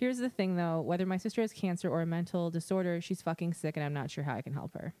 Here's the thing, though. Whether my sister has cancer or a mental disorder, she's fucking sick, and I'm not sure how I can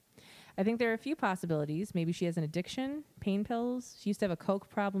help her. I think there are a few possibilities. Maybe she has an addiction, pain pills. She used to have a coke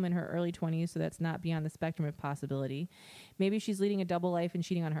problem in her early 20s, so that's not beyond the spectrum of possibility. Maybe she's leading a double life and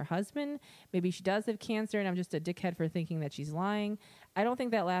cheating on her husband. Maybe she does have cancer, and I'm just a dickhead for thinking that she's lying. I don't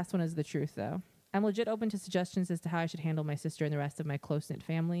think that last one is the truth, though. I'm legit open to suggestions as to how I should handle my sister and the rest of my close-knit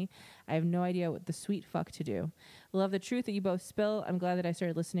family. I have no idea what the sweet fuck to do. Love the truth that you both spill. I'm glad that I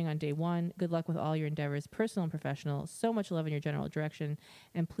started listening on day 1. Good luck with all your endeavors, personal and professional. So much love in your general direction.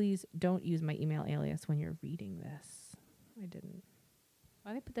 And please don't use my email alias when you're reading this. I didn't.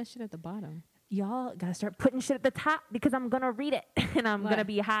 Why they put that shit at the bottom? Y'all gotta start putting shit at the top because I'm gonna read it and I'm gonna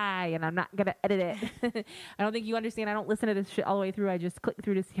be high and I'm not gonna edit it. I don't think you understand. I don't listen to this shit all the way through. I just click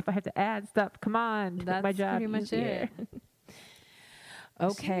through to see if I have to add stuff. Come on, that's my job. Pretty much it.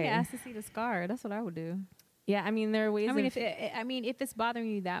 Okay. Ask to see the scar. That's what I would do. Yeah, I mean there are ways. If it's bothering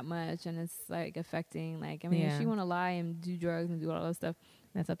you that much and it's like affecting, like if she want to lie and do drugs and do all that stuff,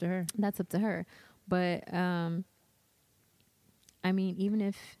 that's up to her. That's up to her. But I mean, even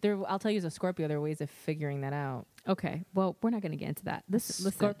if I'll tell you as a Scorpio, there are ways of figuring that out. okay, well, we're not going to get into that.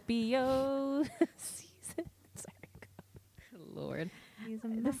 Listen, Scorpio season. Sorry, Lord, These are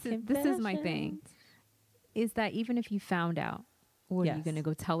this is my thing. Is that even if you found out, what are you Yes. going to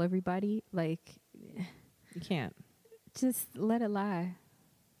go tell everybody? Like, You can't. just let it lie.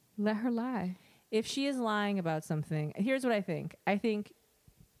 Let her lie. If she is lying about something, here's what I think. I think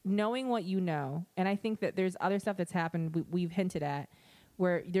knowing what you know, and I think that there's other stuff that's happened, we've hinted at,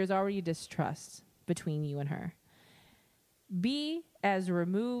 where there's already distrust between you and her. Be as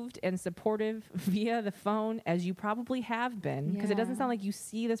removed and supportive via the phone as you probably have been, because it doesn't Yeah. sound like you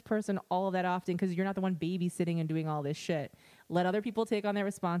see this person all that often, because you're not the one babysitting and doing all this shit. Let other people take on their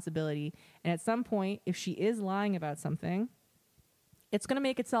responsibility. And at some point, if she is lying about something, it's going to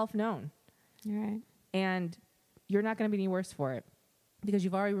make itself known. All right. And you're not going to be any worse for it, because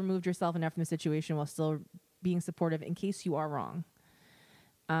you've already removed yourself enough from the situation while still being supportive in case you are wrong.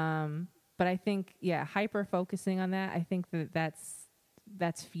 But I think, yeah, hyper focusing on that, I think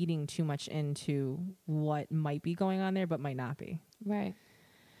that's feeding too much into what might be going on there, but might not be. Right.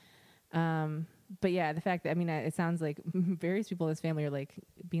 But yeah, the fact that, I mean, it sounds like various people in this family are like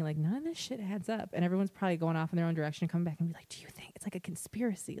being like, none of this shit adds up. And everyone's probably going off in their own direction and coming back and be like, do you think it's like a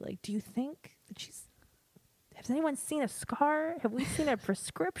conspiracy? Like, do you think that has anyone seen a scar? Have we seen a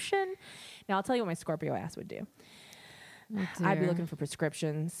prescription? Now I'll tell you what my Scorpio ass would do. Oh, I'd be dear. looking for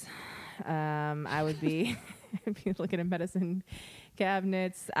prescriptions. I would be, I'd be looking at medicine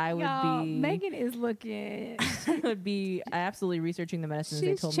cabinets. I would Y'all, be Megan is looking. I would be absolutely researching the medicines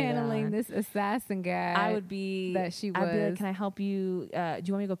they She's told me. channeling this assassin guy. I would be that she I'd be like, was. can I help you? Do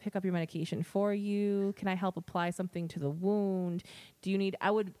you want me to go pick up your medication for you? Can I help apply something to the wound? Do you need?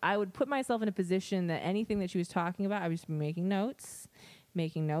 I would put myself in a position that anything that she was talking about, I was making notes,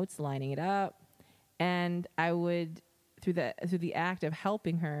 lining it up, and I would through the act of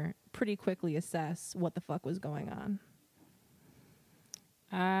helping her pretty quickly assess what the fuck was going on.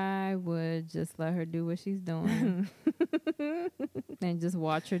 I would just let her do what she's doing and just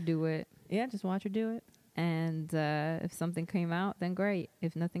watch her do it. Yeah, just watch her do it. And if something came out, then great.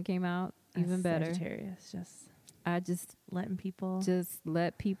 If nothing came out, even better. Sagittarius, just I just letting people. just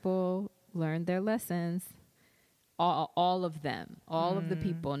let people learn their lessons. All of them, all of the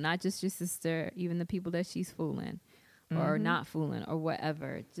people, not just your sister, even the people that she's fooling or not fooling or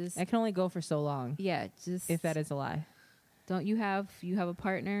whatever. Just I can only go for so long. yeah, just If that is a lie. don't you have a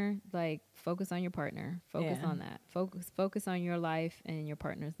partner, like focus on your partner, focus Yeah. on that, focus on your life and your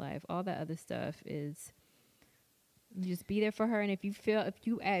partner's life. All that other stuff is you just be there for her. And if you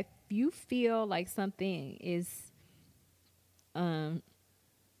feel like something is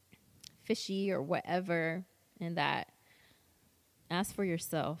fishy or whatever, and that, ask for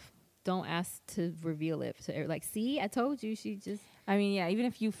yourself. Don't ask to reveal it to like, see, I told you. She just I mean, yeah, even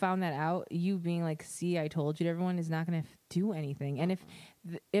if you found that out, you being like, see, I told you to everyone is not going to do anything. And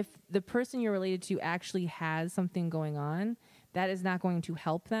if the person you're related to actually has something going on, that is not going to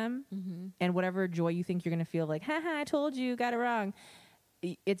help them. And whatever joy you think you're going to feel like, haha, I told you, got it wrong.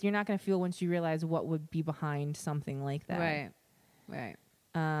 You're not going to feel once you realize what would be behind something like that. right.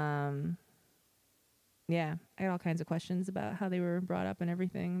 Yeah, I got all kinds of questions about how they were brought up and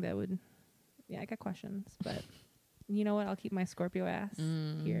everything that would, I got questions, but you know what? I'll keep my Scorpio ass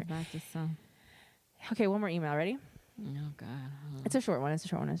here. Not just so. Okay, one more email. Ready? Oh God. It's a short one.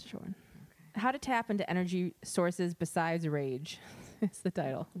 Okay. How to tap into energy sources besides rage. It's the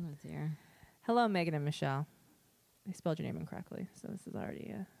title. Oh dear. Hello, Megan and Michelle. I spelled your name incorrectly, so this is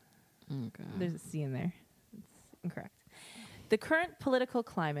already Oh God. there's a C in there. It's incorrect. The current political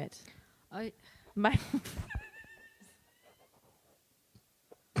climate. My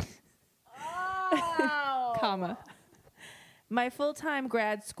comma. My full-time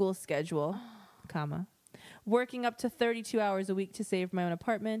grad school schedule, comma. Working up to 32 hours a week to save my own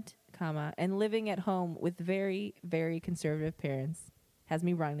apartment, comma, and living at home with very, very conservative parents has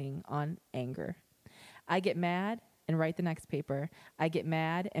me running on anger. I get mad and write the next paper. I get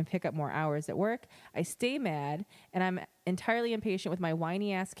mad and pick up more hours at work. I stay mad, and I'm entirely impatient with my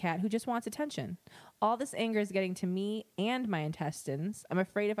whiny-ass cat who just wants attention. All this anger is getting to me and my intestines. I'm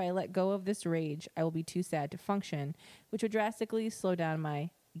afraid if I let go of this rage, I will be too sad to function, which would drastically slow down my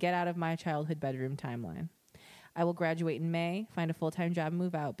get-out-of-my-childhood bedroom timeline. I will graduate in May, find a full-time job, and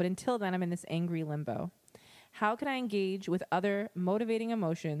move out, but until then, I'm in this angry limbo. How can I engage with other motivating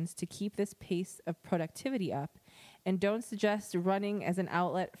emotions to keep this pace of productivity up and don't suggest running as an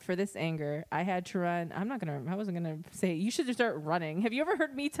outlet for this anger. I had to run. I wasn't gonna say you should just start running. Have you ever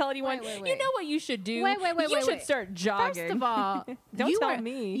heard me tell anyone? Wait. You know what you should do? Wait. You should start jogging. First of all, don't tell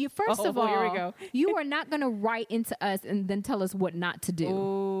me. First of all, here we go. You are not going to write into us and then tell us what not to do.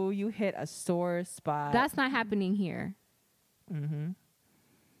 Oh, you hit a sore spot. That's not happening here. Mm-hmm.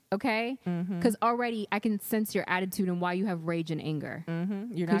 Okay? Because already I can sense your attitude and why you have rage and anger.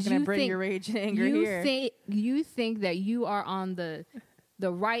 Mm-hmm. You're not going to bring your rage and anger here. You think that you are on the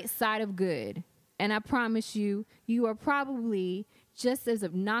right side of good. And I promise you, you are probably just as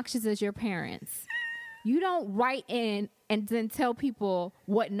obnoxious as your parents. You don't write in and then tell people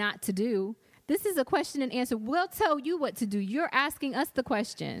what not to do. This is a question and answer. We'll tell you what to do. You're asking us the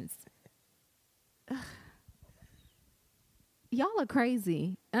questions. Ugh. Y'all are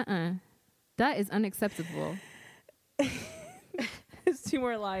crazy. That is unacceptable. There's 2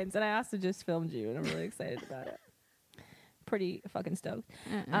 more lines, and I also just filmed you, and I'm really excited about it. Pretty fucking stoked.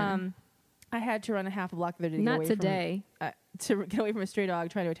 I had to run a half a block the other day. Not today. To get away from a stray dog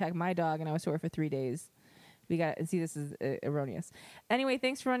trying to attack my dog, and I was sore for 3 days. This is erroneous. Anyway,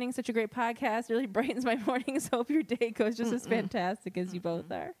 thanks for running such a great podcast. It really brightens my mornings. Hope your day goes just as fantastic as you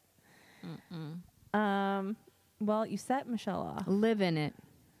both are. Well, you set Michelle off. Live in it.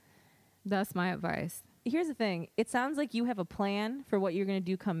 That's my advice. Here's the thing. It sounds like you have a plan for what you're going to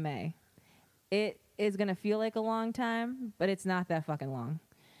do come May. It is going to feel like a long time, but it's not that fucking long.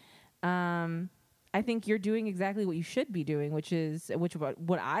 I think you're doing exactly what you should be doing, which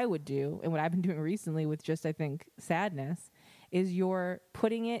what I would do and what I've been doing recently with just, I think, sadness, is you're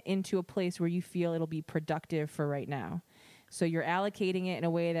putting it into a place where you feel it'll be productive for right now. So you're allocating it in a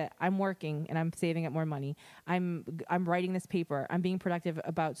way that I'm working and I'm saving up more money. I'm writing this paper. I'm being productive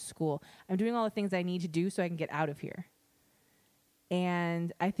about school. I'm doing all the things I need to do so I can get out of here.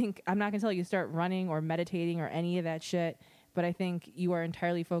 And I think I'm not going to tell you to start running or meditating or any of that shit, but I think you are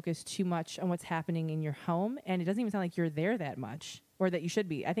entirely focused too much on what's happening in your home, and it doesn't even sound like you're there that much, or that you should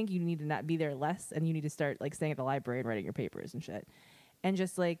be. I think you need to not be there less, and you need to start like staying at the library and writing your papers and shit. And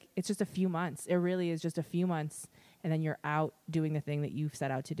just like, it's just a few months. It really is just a few months, and then you're out doing the thing that you've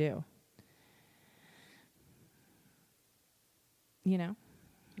set out to do. You know?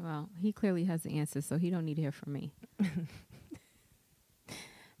 Well, he clearly has the answer, so he don't need to hear from me.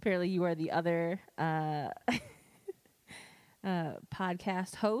 Apparently you are the other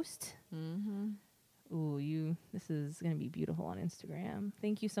podcast host. Mm-hmm. Ooh, this is going to be beautiful on Instagram.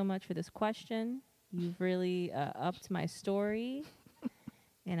 Thank you so much for this question. You've really upped my story,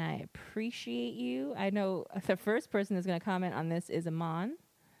 and I appreciate you. I know the first person that's going to comment on this is Amon.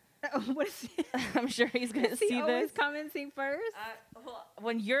 What is he? I'm sure he's going to see this. He always commenting first? Well,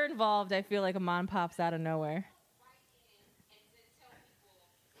 when you're involved, I feel like Amon pops out of nowhere.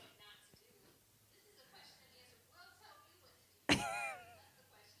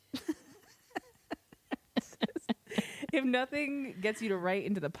 If nothing gets you to write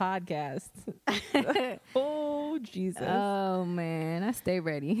into the podcast. Oh, Jesus. Oh, man. I stay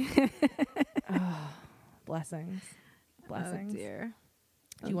ready. Blessings. Blessings. Oh, dear.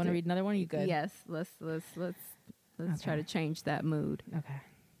 Do you want to read another one? Are you good? Yes. Let's try to change that mood. Okay.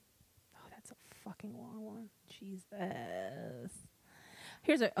 Oh, that's a fucking long one. Jesus.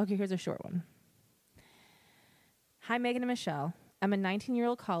 Here's a short one. Hi, Megan and Michelle. I'm a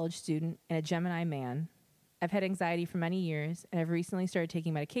 19-year-old college student and a Gemini man. I've had anxiety for many years, and I've recently started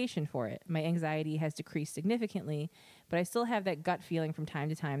taking medication for it. My anxiety has decreased significantly, but I still have that gut feeling from time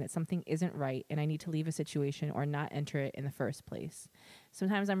to time that something isn't right and I need to leave a situation or not enter it in the first place.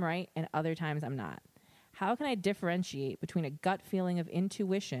 Sometimes I'm right, and other times I'm not. How can I differentiate between a gut feeling of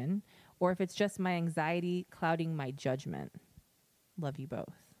intuition or if it's just my anxiety clouding my judgment? Love you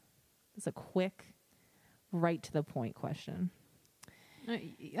both. It's a quick, right to the point question.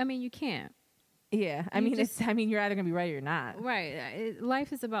 I mean, you can't. Yeah, you're either gonna be right or you're not. Right.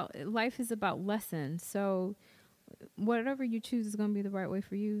 Life is about lessons. So whatever you choose is gonna be the right way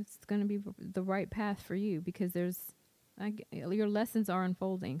for you. It's gonna be the right path for you because your lessons are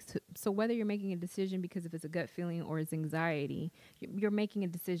unfolding. So whether you're making a decision because if it's a gut feeling or it's anxiety, you're making a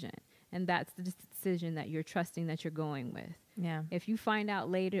decision, and that's the decision that you're trusting that you're going with. Yeah. If you find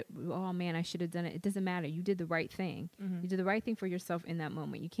out later, oh man, I should have done it. It doesn't matter. You did the right thing. Mm-hmm. You did the right thing for yourself in that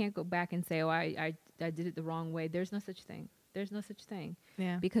moment. You can't go back and say, oh, I did it the wrong way. There's no such thing. There's no such thing.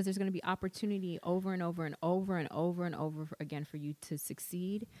 Yeah. Because there's going to be opportunity over and over and over and over and over again for you to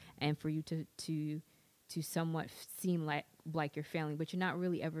succeed and for you to somewhat seem like you're failing, but you're not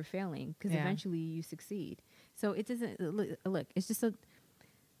really ever failing because eventually you succeed. So it doesn't look. It's just a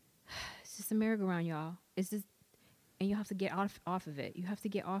merry-go-round, y'all. It's just. And you have to get off of it. You have to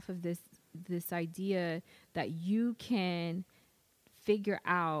get off of this this idea that you can figure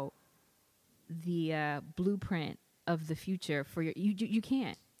out the blueprint of the future for you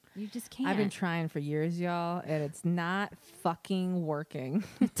can't. You just can't. I've been trying for years, y'all, and it's not fucking working.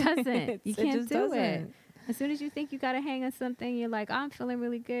 It doesn't. You can't do it. Doesn't. As soon as you think you got to hang on something, you're like, I'm feeling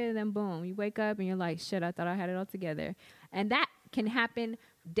really good. And then boom, you wake up and you're like, shit, I thought I had it all together. And that can happen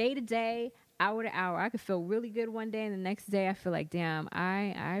day to day, hour to hour. I could feel really good one day, and the next day I feel like, damn,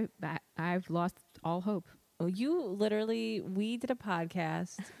 I've lost all hope. Well, we did a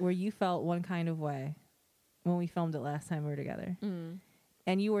podcast where you felt one kind of way when we filmed it last time we were together.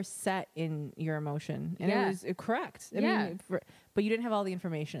 And you were set in your emotion. And it was correct. I mean, but you didn't have all the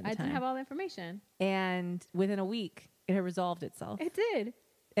information at the time. I didn't have all the information. And within a week, it had resolved itself. It did.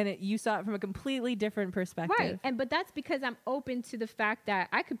 And you saw it from a completely different perspective. Right. But that's because I'm open to the fact that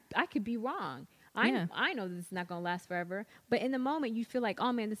I could be wrong. I know this is not going to last forever. But in the moment, you feel like,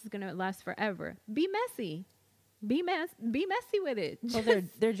 oh, man, this is going to last forever. Be messy. Be messy with it. Well,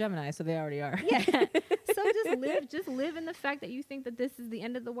 they're Gemini, so they already are. Yeah. So just live in the fact that you think that this is the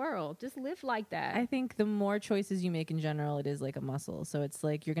end of the world. Just live like that. I think the more choices you make in general, it is like a muscle. So it's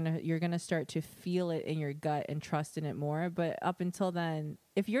like you're gonna start to feel it in your gut and trust in it more. But up until then,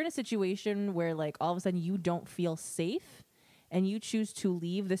 if you're in a situation where like all of a sudden you don't feel safe and you choose to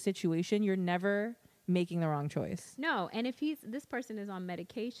leave the situation, you're never making the wrong choice. No, and if this person is on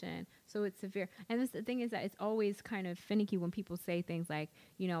medication, so it's severe. And the thing is that it's always kind of finicky when people say things like,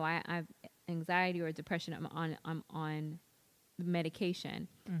 you know, I've anxiety or depression, I'm on medication.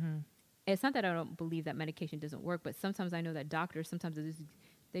 Mm-hmm. It's not that I don't believe that medication doesn't work, but sometimes I know that doctors sometimes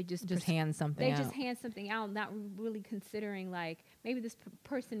they just hand something out. They just hand something out, not really considering like maybe this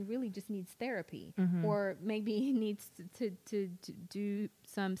person really just needs therapy, or maybe he needs to do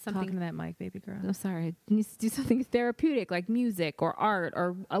something. Talking to that mic, baby girl. I'm sorry. He needs to do something therapeutic like music or art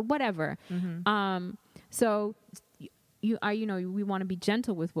or whatever. So we want to be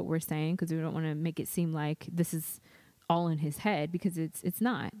gentle with what we're saying because we don't want to make it seem like this is all in his head, because it's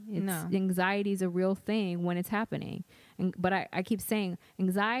not. Anxiety is a real thing when it's happening. But I keep saying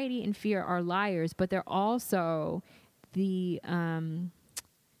anxiety and fear are liars, but they're also they are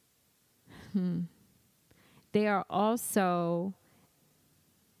also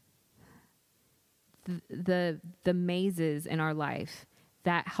the mazes in our life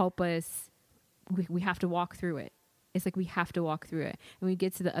that help us. We have to walk through it. It's like we have to walk through it. And we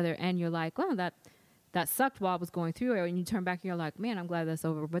get to the other end, you're like, well, that sucked while I was going through it. And you turn back and you're like, man, I'm glad that's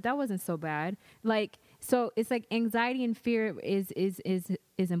over. But that wasn't so bad. Like, so it's like anxiety and fear is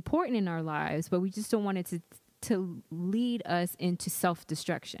important in our lives, but we just don't want it to lead us into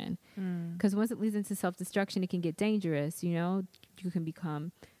self-destruction. Because once it leads into self-destruction, it can get dangerous. You know, you can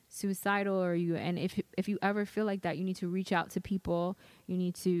become suicidal, and if you ever feel like that, you need to reach out to people.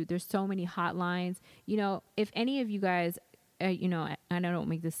 There's so many hotlines. You know, if any of you guys, and I don't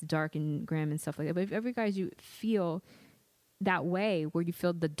make this dark and grim and stuff like that, but if every guys you feel that way, where you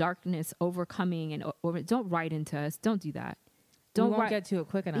feel the darkness overcoming, and don't write into us. Don't do that. We won't get to it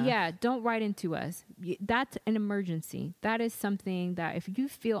quick enough. Yeah, don't write into us. That's an emergency. That is something that if you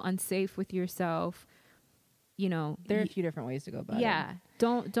feel unsafe with yourself, there are a few different ways to go about it. Yeah,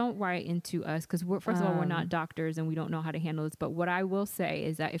 don't write into us, because first of all, we're not doctors and we don't know how to handle this. But what I will say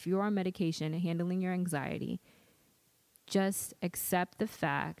is that if you're on medication and handling your anxiety, just accept the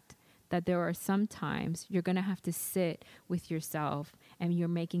fact that there are some times you're going to have to sit with yourself and you're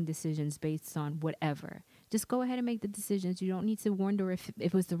making decisions based on whatever. Just go ahead and make the decisions. You don't need to wonder if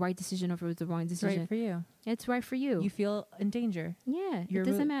it was the right decision or if it was the wrong decision. It's right for you. It's right for you. You feel in danger. Yeah, it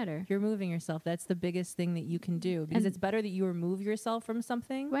doesn't matter. You're moving yourself. That's the biggest thing that you can do, because it's better that you remove yourself from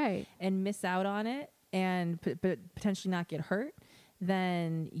something, right, and miss out on it and potentially not get hurt,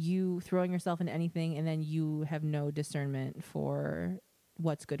 than you throwing yourself into anything and then you have no discernment for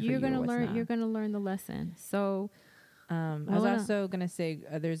what's good for you. You're going to learn the lesson. So I was also going to say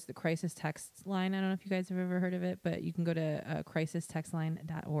there's the crisis text line. I don't know if you guys have ever heard of it, but you can go to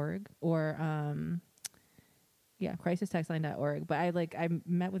crisistextline.org or crisistextline.org. But I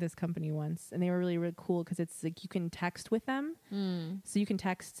met with this company once, and they were really, really cool, because it's like you can text with them. So you can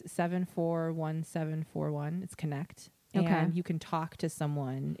text 741741. It's Connect. Okay. And you can talk to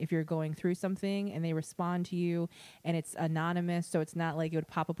someone if you're going through something and they respond to you, and it's anonymous. So it's not like it would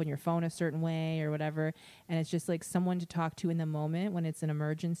pop up on your phone a certain way or whatever. And it's just like someone to talk to in the moment when it's an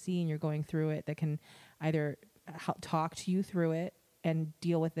emergency and you're going through it, that can either talk to you through it and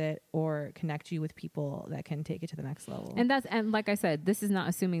deal with it, or connect you with people that can take it to the next level. And like I said, this is not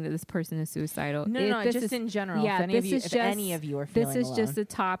assuming that this person is suicidal. No, just in general. Yeah, if any of you are feeling this is alone. just a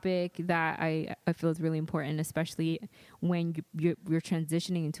topic that I feel is really important, especially when you're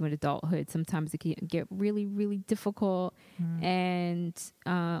transitioning into an adulthood. Sometimes it can get really, really difficult. And,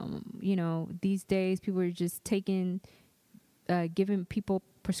 you know, these days people are just giving people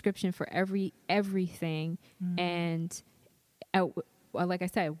prescription for everything. And like I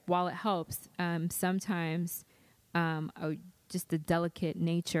said, while it helps, sometimes just the delicate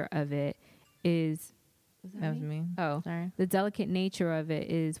nature of it is... That was me. Oh, sorry. The delicate nature of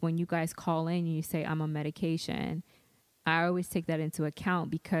it is when you guys call in and you say, I'm on medication, I always take that into account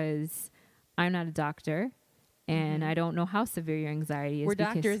because I'm not a doctor and I don't know how severe your anxiety is. We're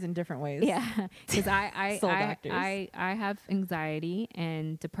doctors in different ways. Yeah, because I have anxiety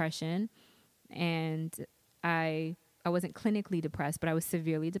and depression, and I wasn't clinically depressed, but I was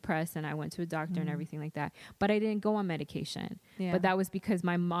severely depressed, and I went to a doctor and everything like that. But I didn't go on medication. Yeah. But that was because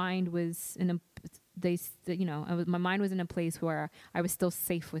my mind was my mind was in a place where I was still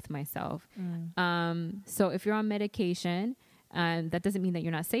safe with myself. So if you're on medication, that doesn't mean that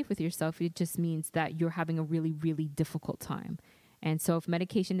you're not safe with yourself. It just means that you're having a really, really difficult time. And so if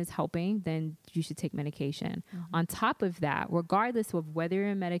medication is helping, then you should take medication. On top of that, regardless of whether you're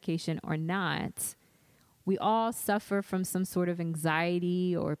on medication or not, we all suffer from some sort of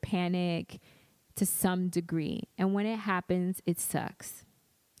anxiety or panic to some degree. And when it happens, it sucks.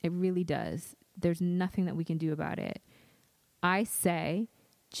 It really does. There's nothing that we can do about it. I say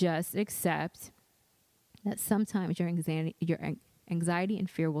just accept that sometimes your anxiety and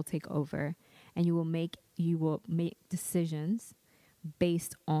fear will take over, and you will make decisions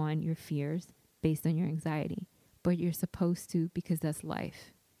based on your fears, based on your anxiety. But you're supposed to, because that's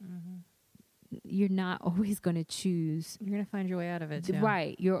life. You're not always going to choose. You're going to find your way out of it, too.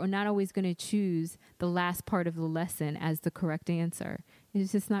 Right. You're not always going to choose the last part of the lesson as the correct answer.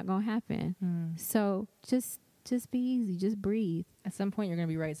 It's just not going to happen. So just be easy. Just breathe. At some point, you're going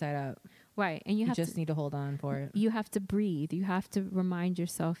to be right side up. Right. And you just need to hold on for it. You have to breathe. You have to remind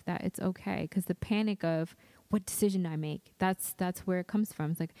yourself that it's okay. Because the panic of what decision I make, that's where it comes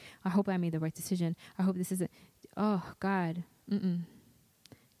from. It's like, I hope I made the right decision. I hope this isn't. Oh, God.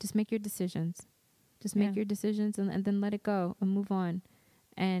 Just make your decisions. Just make your decisions and then let it go and move on.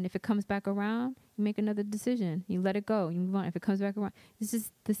 And if it comes back around, you make another decision. You let it go. You move on. If it comes back around, this is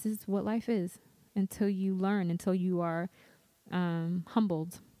what life is until you learn, until you are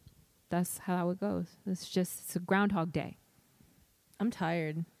humbled. That's how it goes. It's a Groundhog Day. I'm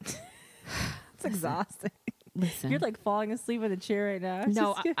tired. It's exhausting. Listen. You're like falling asleep in the chair right now.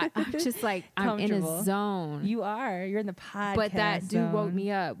 No, I'm just like, I'm in a zone. You are. You're in the podcast But that dude zone. woke me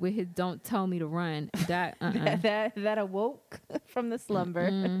up with his "Don't tell me to run." That that awoke from the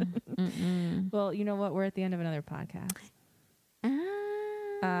slumber. Well, you know what? We're at the end of another podcast.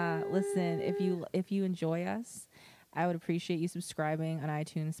 Listen, if you enjoy us, I would appreciate you subscribing on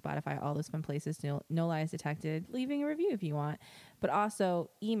iTunes, Spotify, all those fun places. No Lies Detected. Leaving a review if you want. But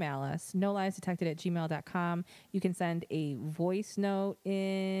also email us, noliesdetected@gmail.com. You can send a voice note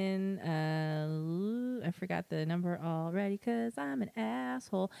in. I forgot the number already because I'm an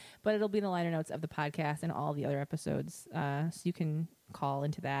asshole. But it'll be in the liner notes of the podcast and all the other episodes. So you can call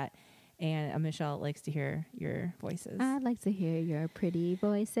into that. And Michelle likes to hear your voices. I'd like to hear your pretty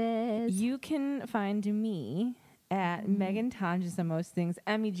voices. You can find me at Megan Tonjes on most things.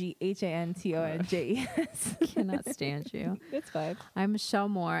 MEGHANTONJES. Cannot stand you. It's fine. I'm Michelle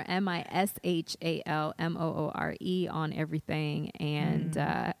Moore, MISHALMOORE on everything, and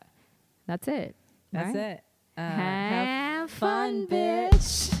that's it. That's right? it. Have fun,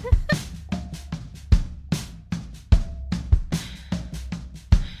 bitch.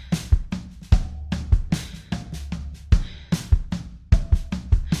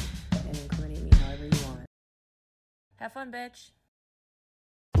 And incriminate me however you want. Have fun, bitch.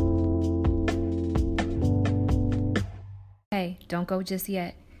 Hey, don't go just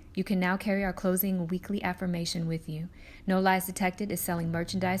yet. You can now carry our closing weekly affirmation with you. No Lies Detected is selling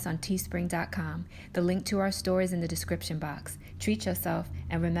merchandise on teespring.com. The link to our store is in the description box. Treat yourself,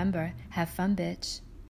 and remember, have fun, bitch.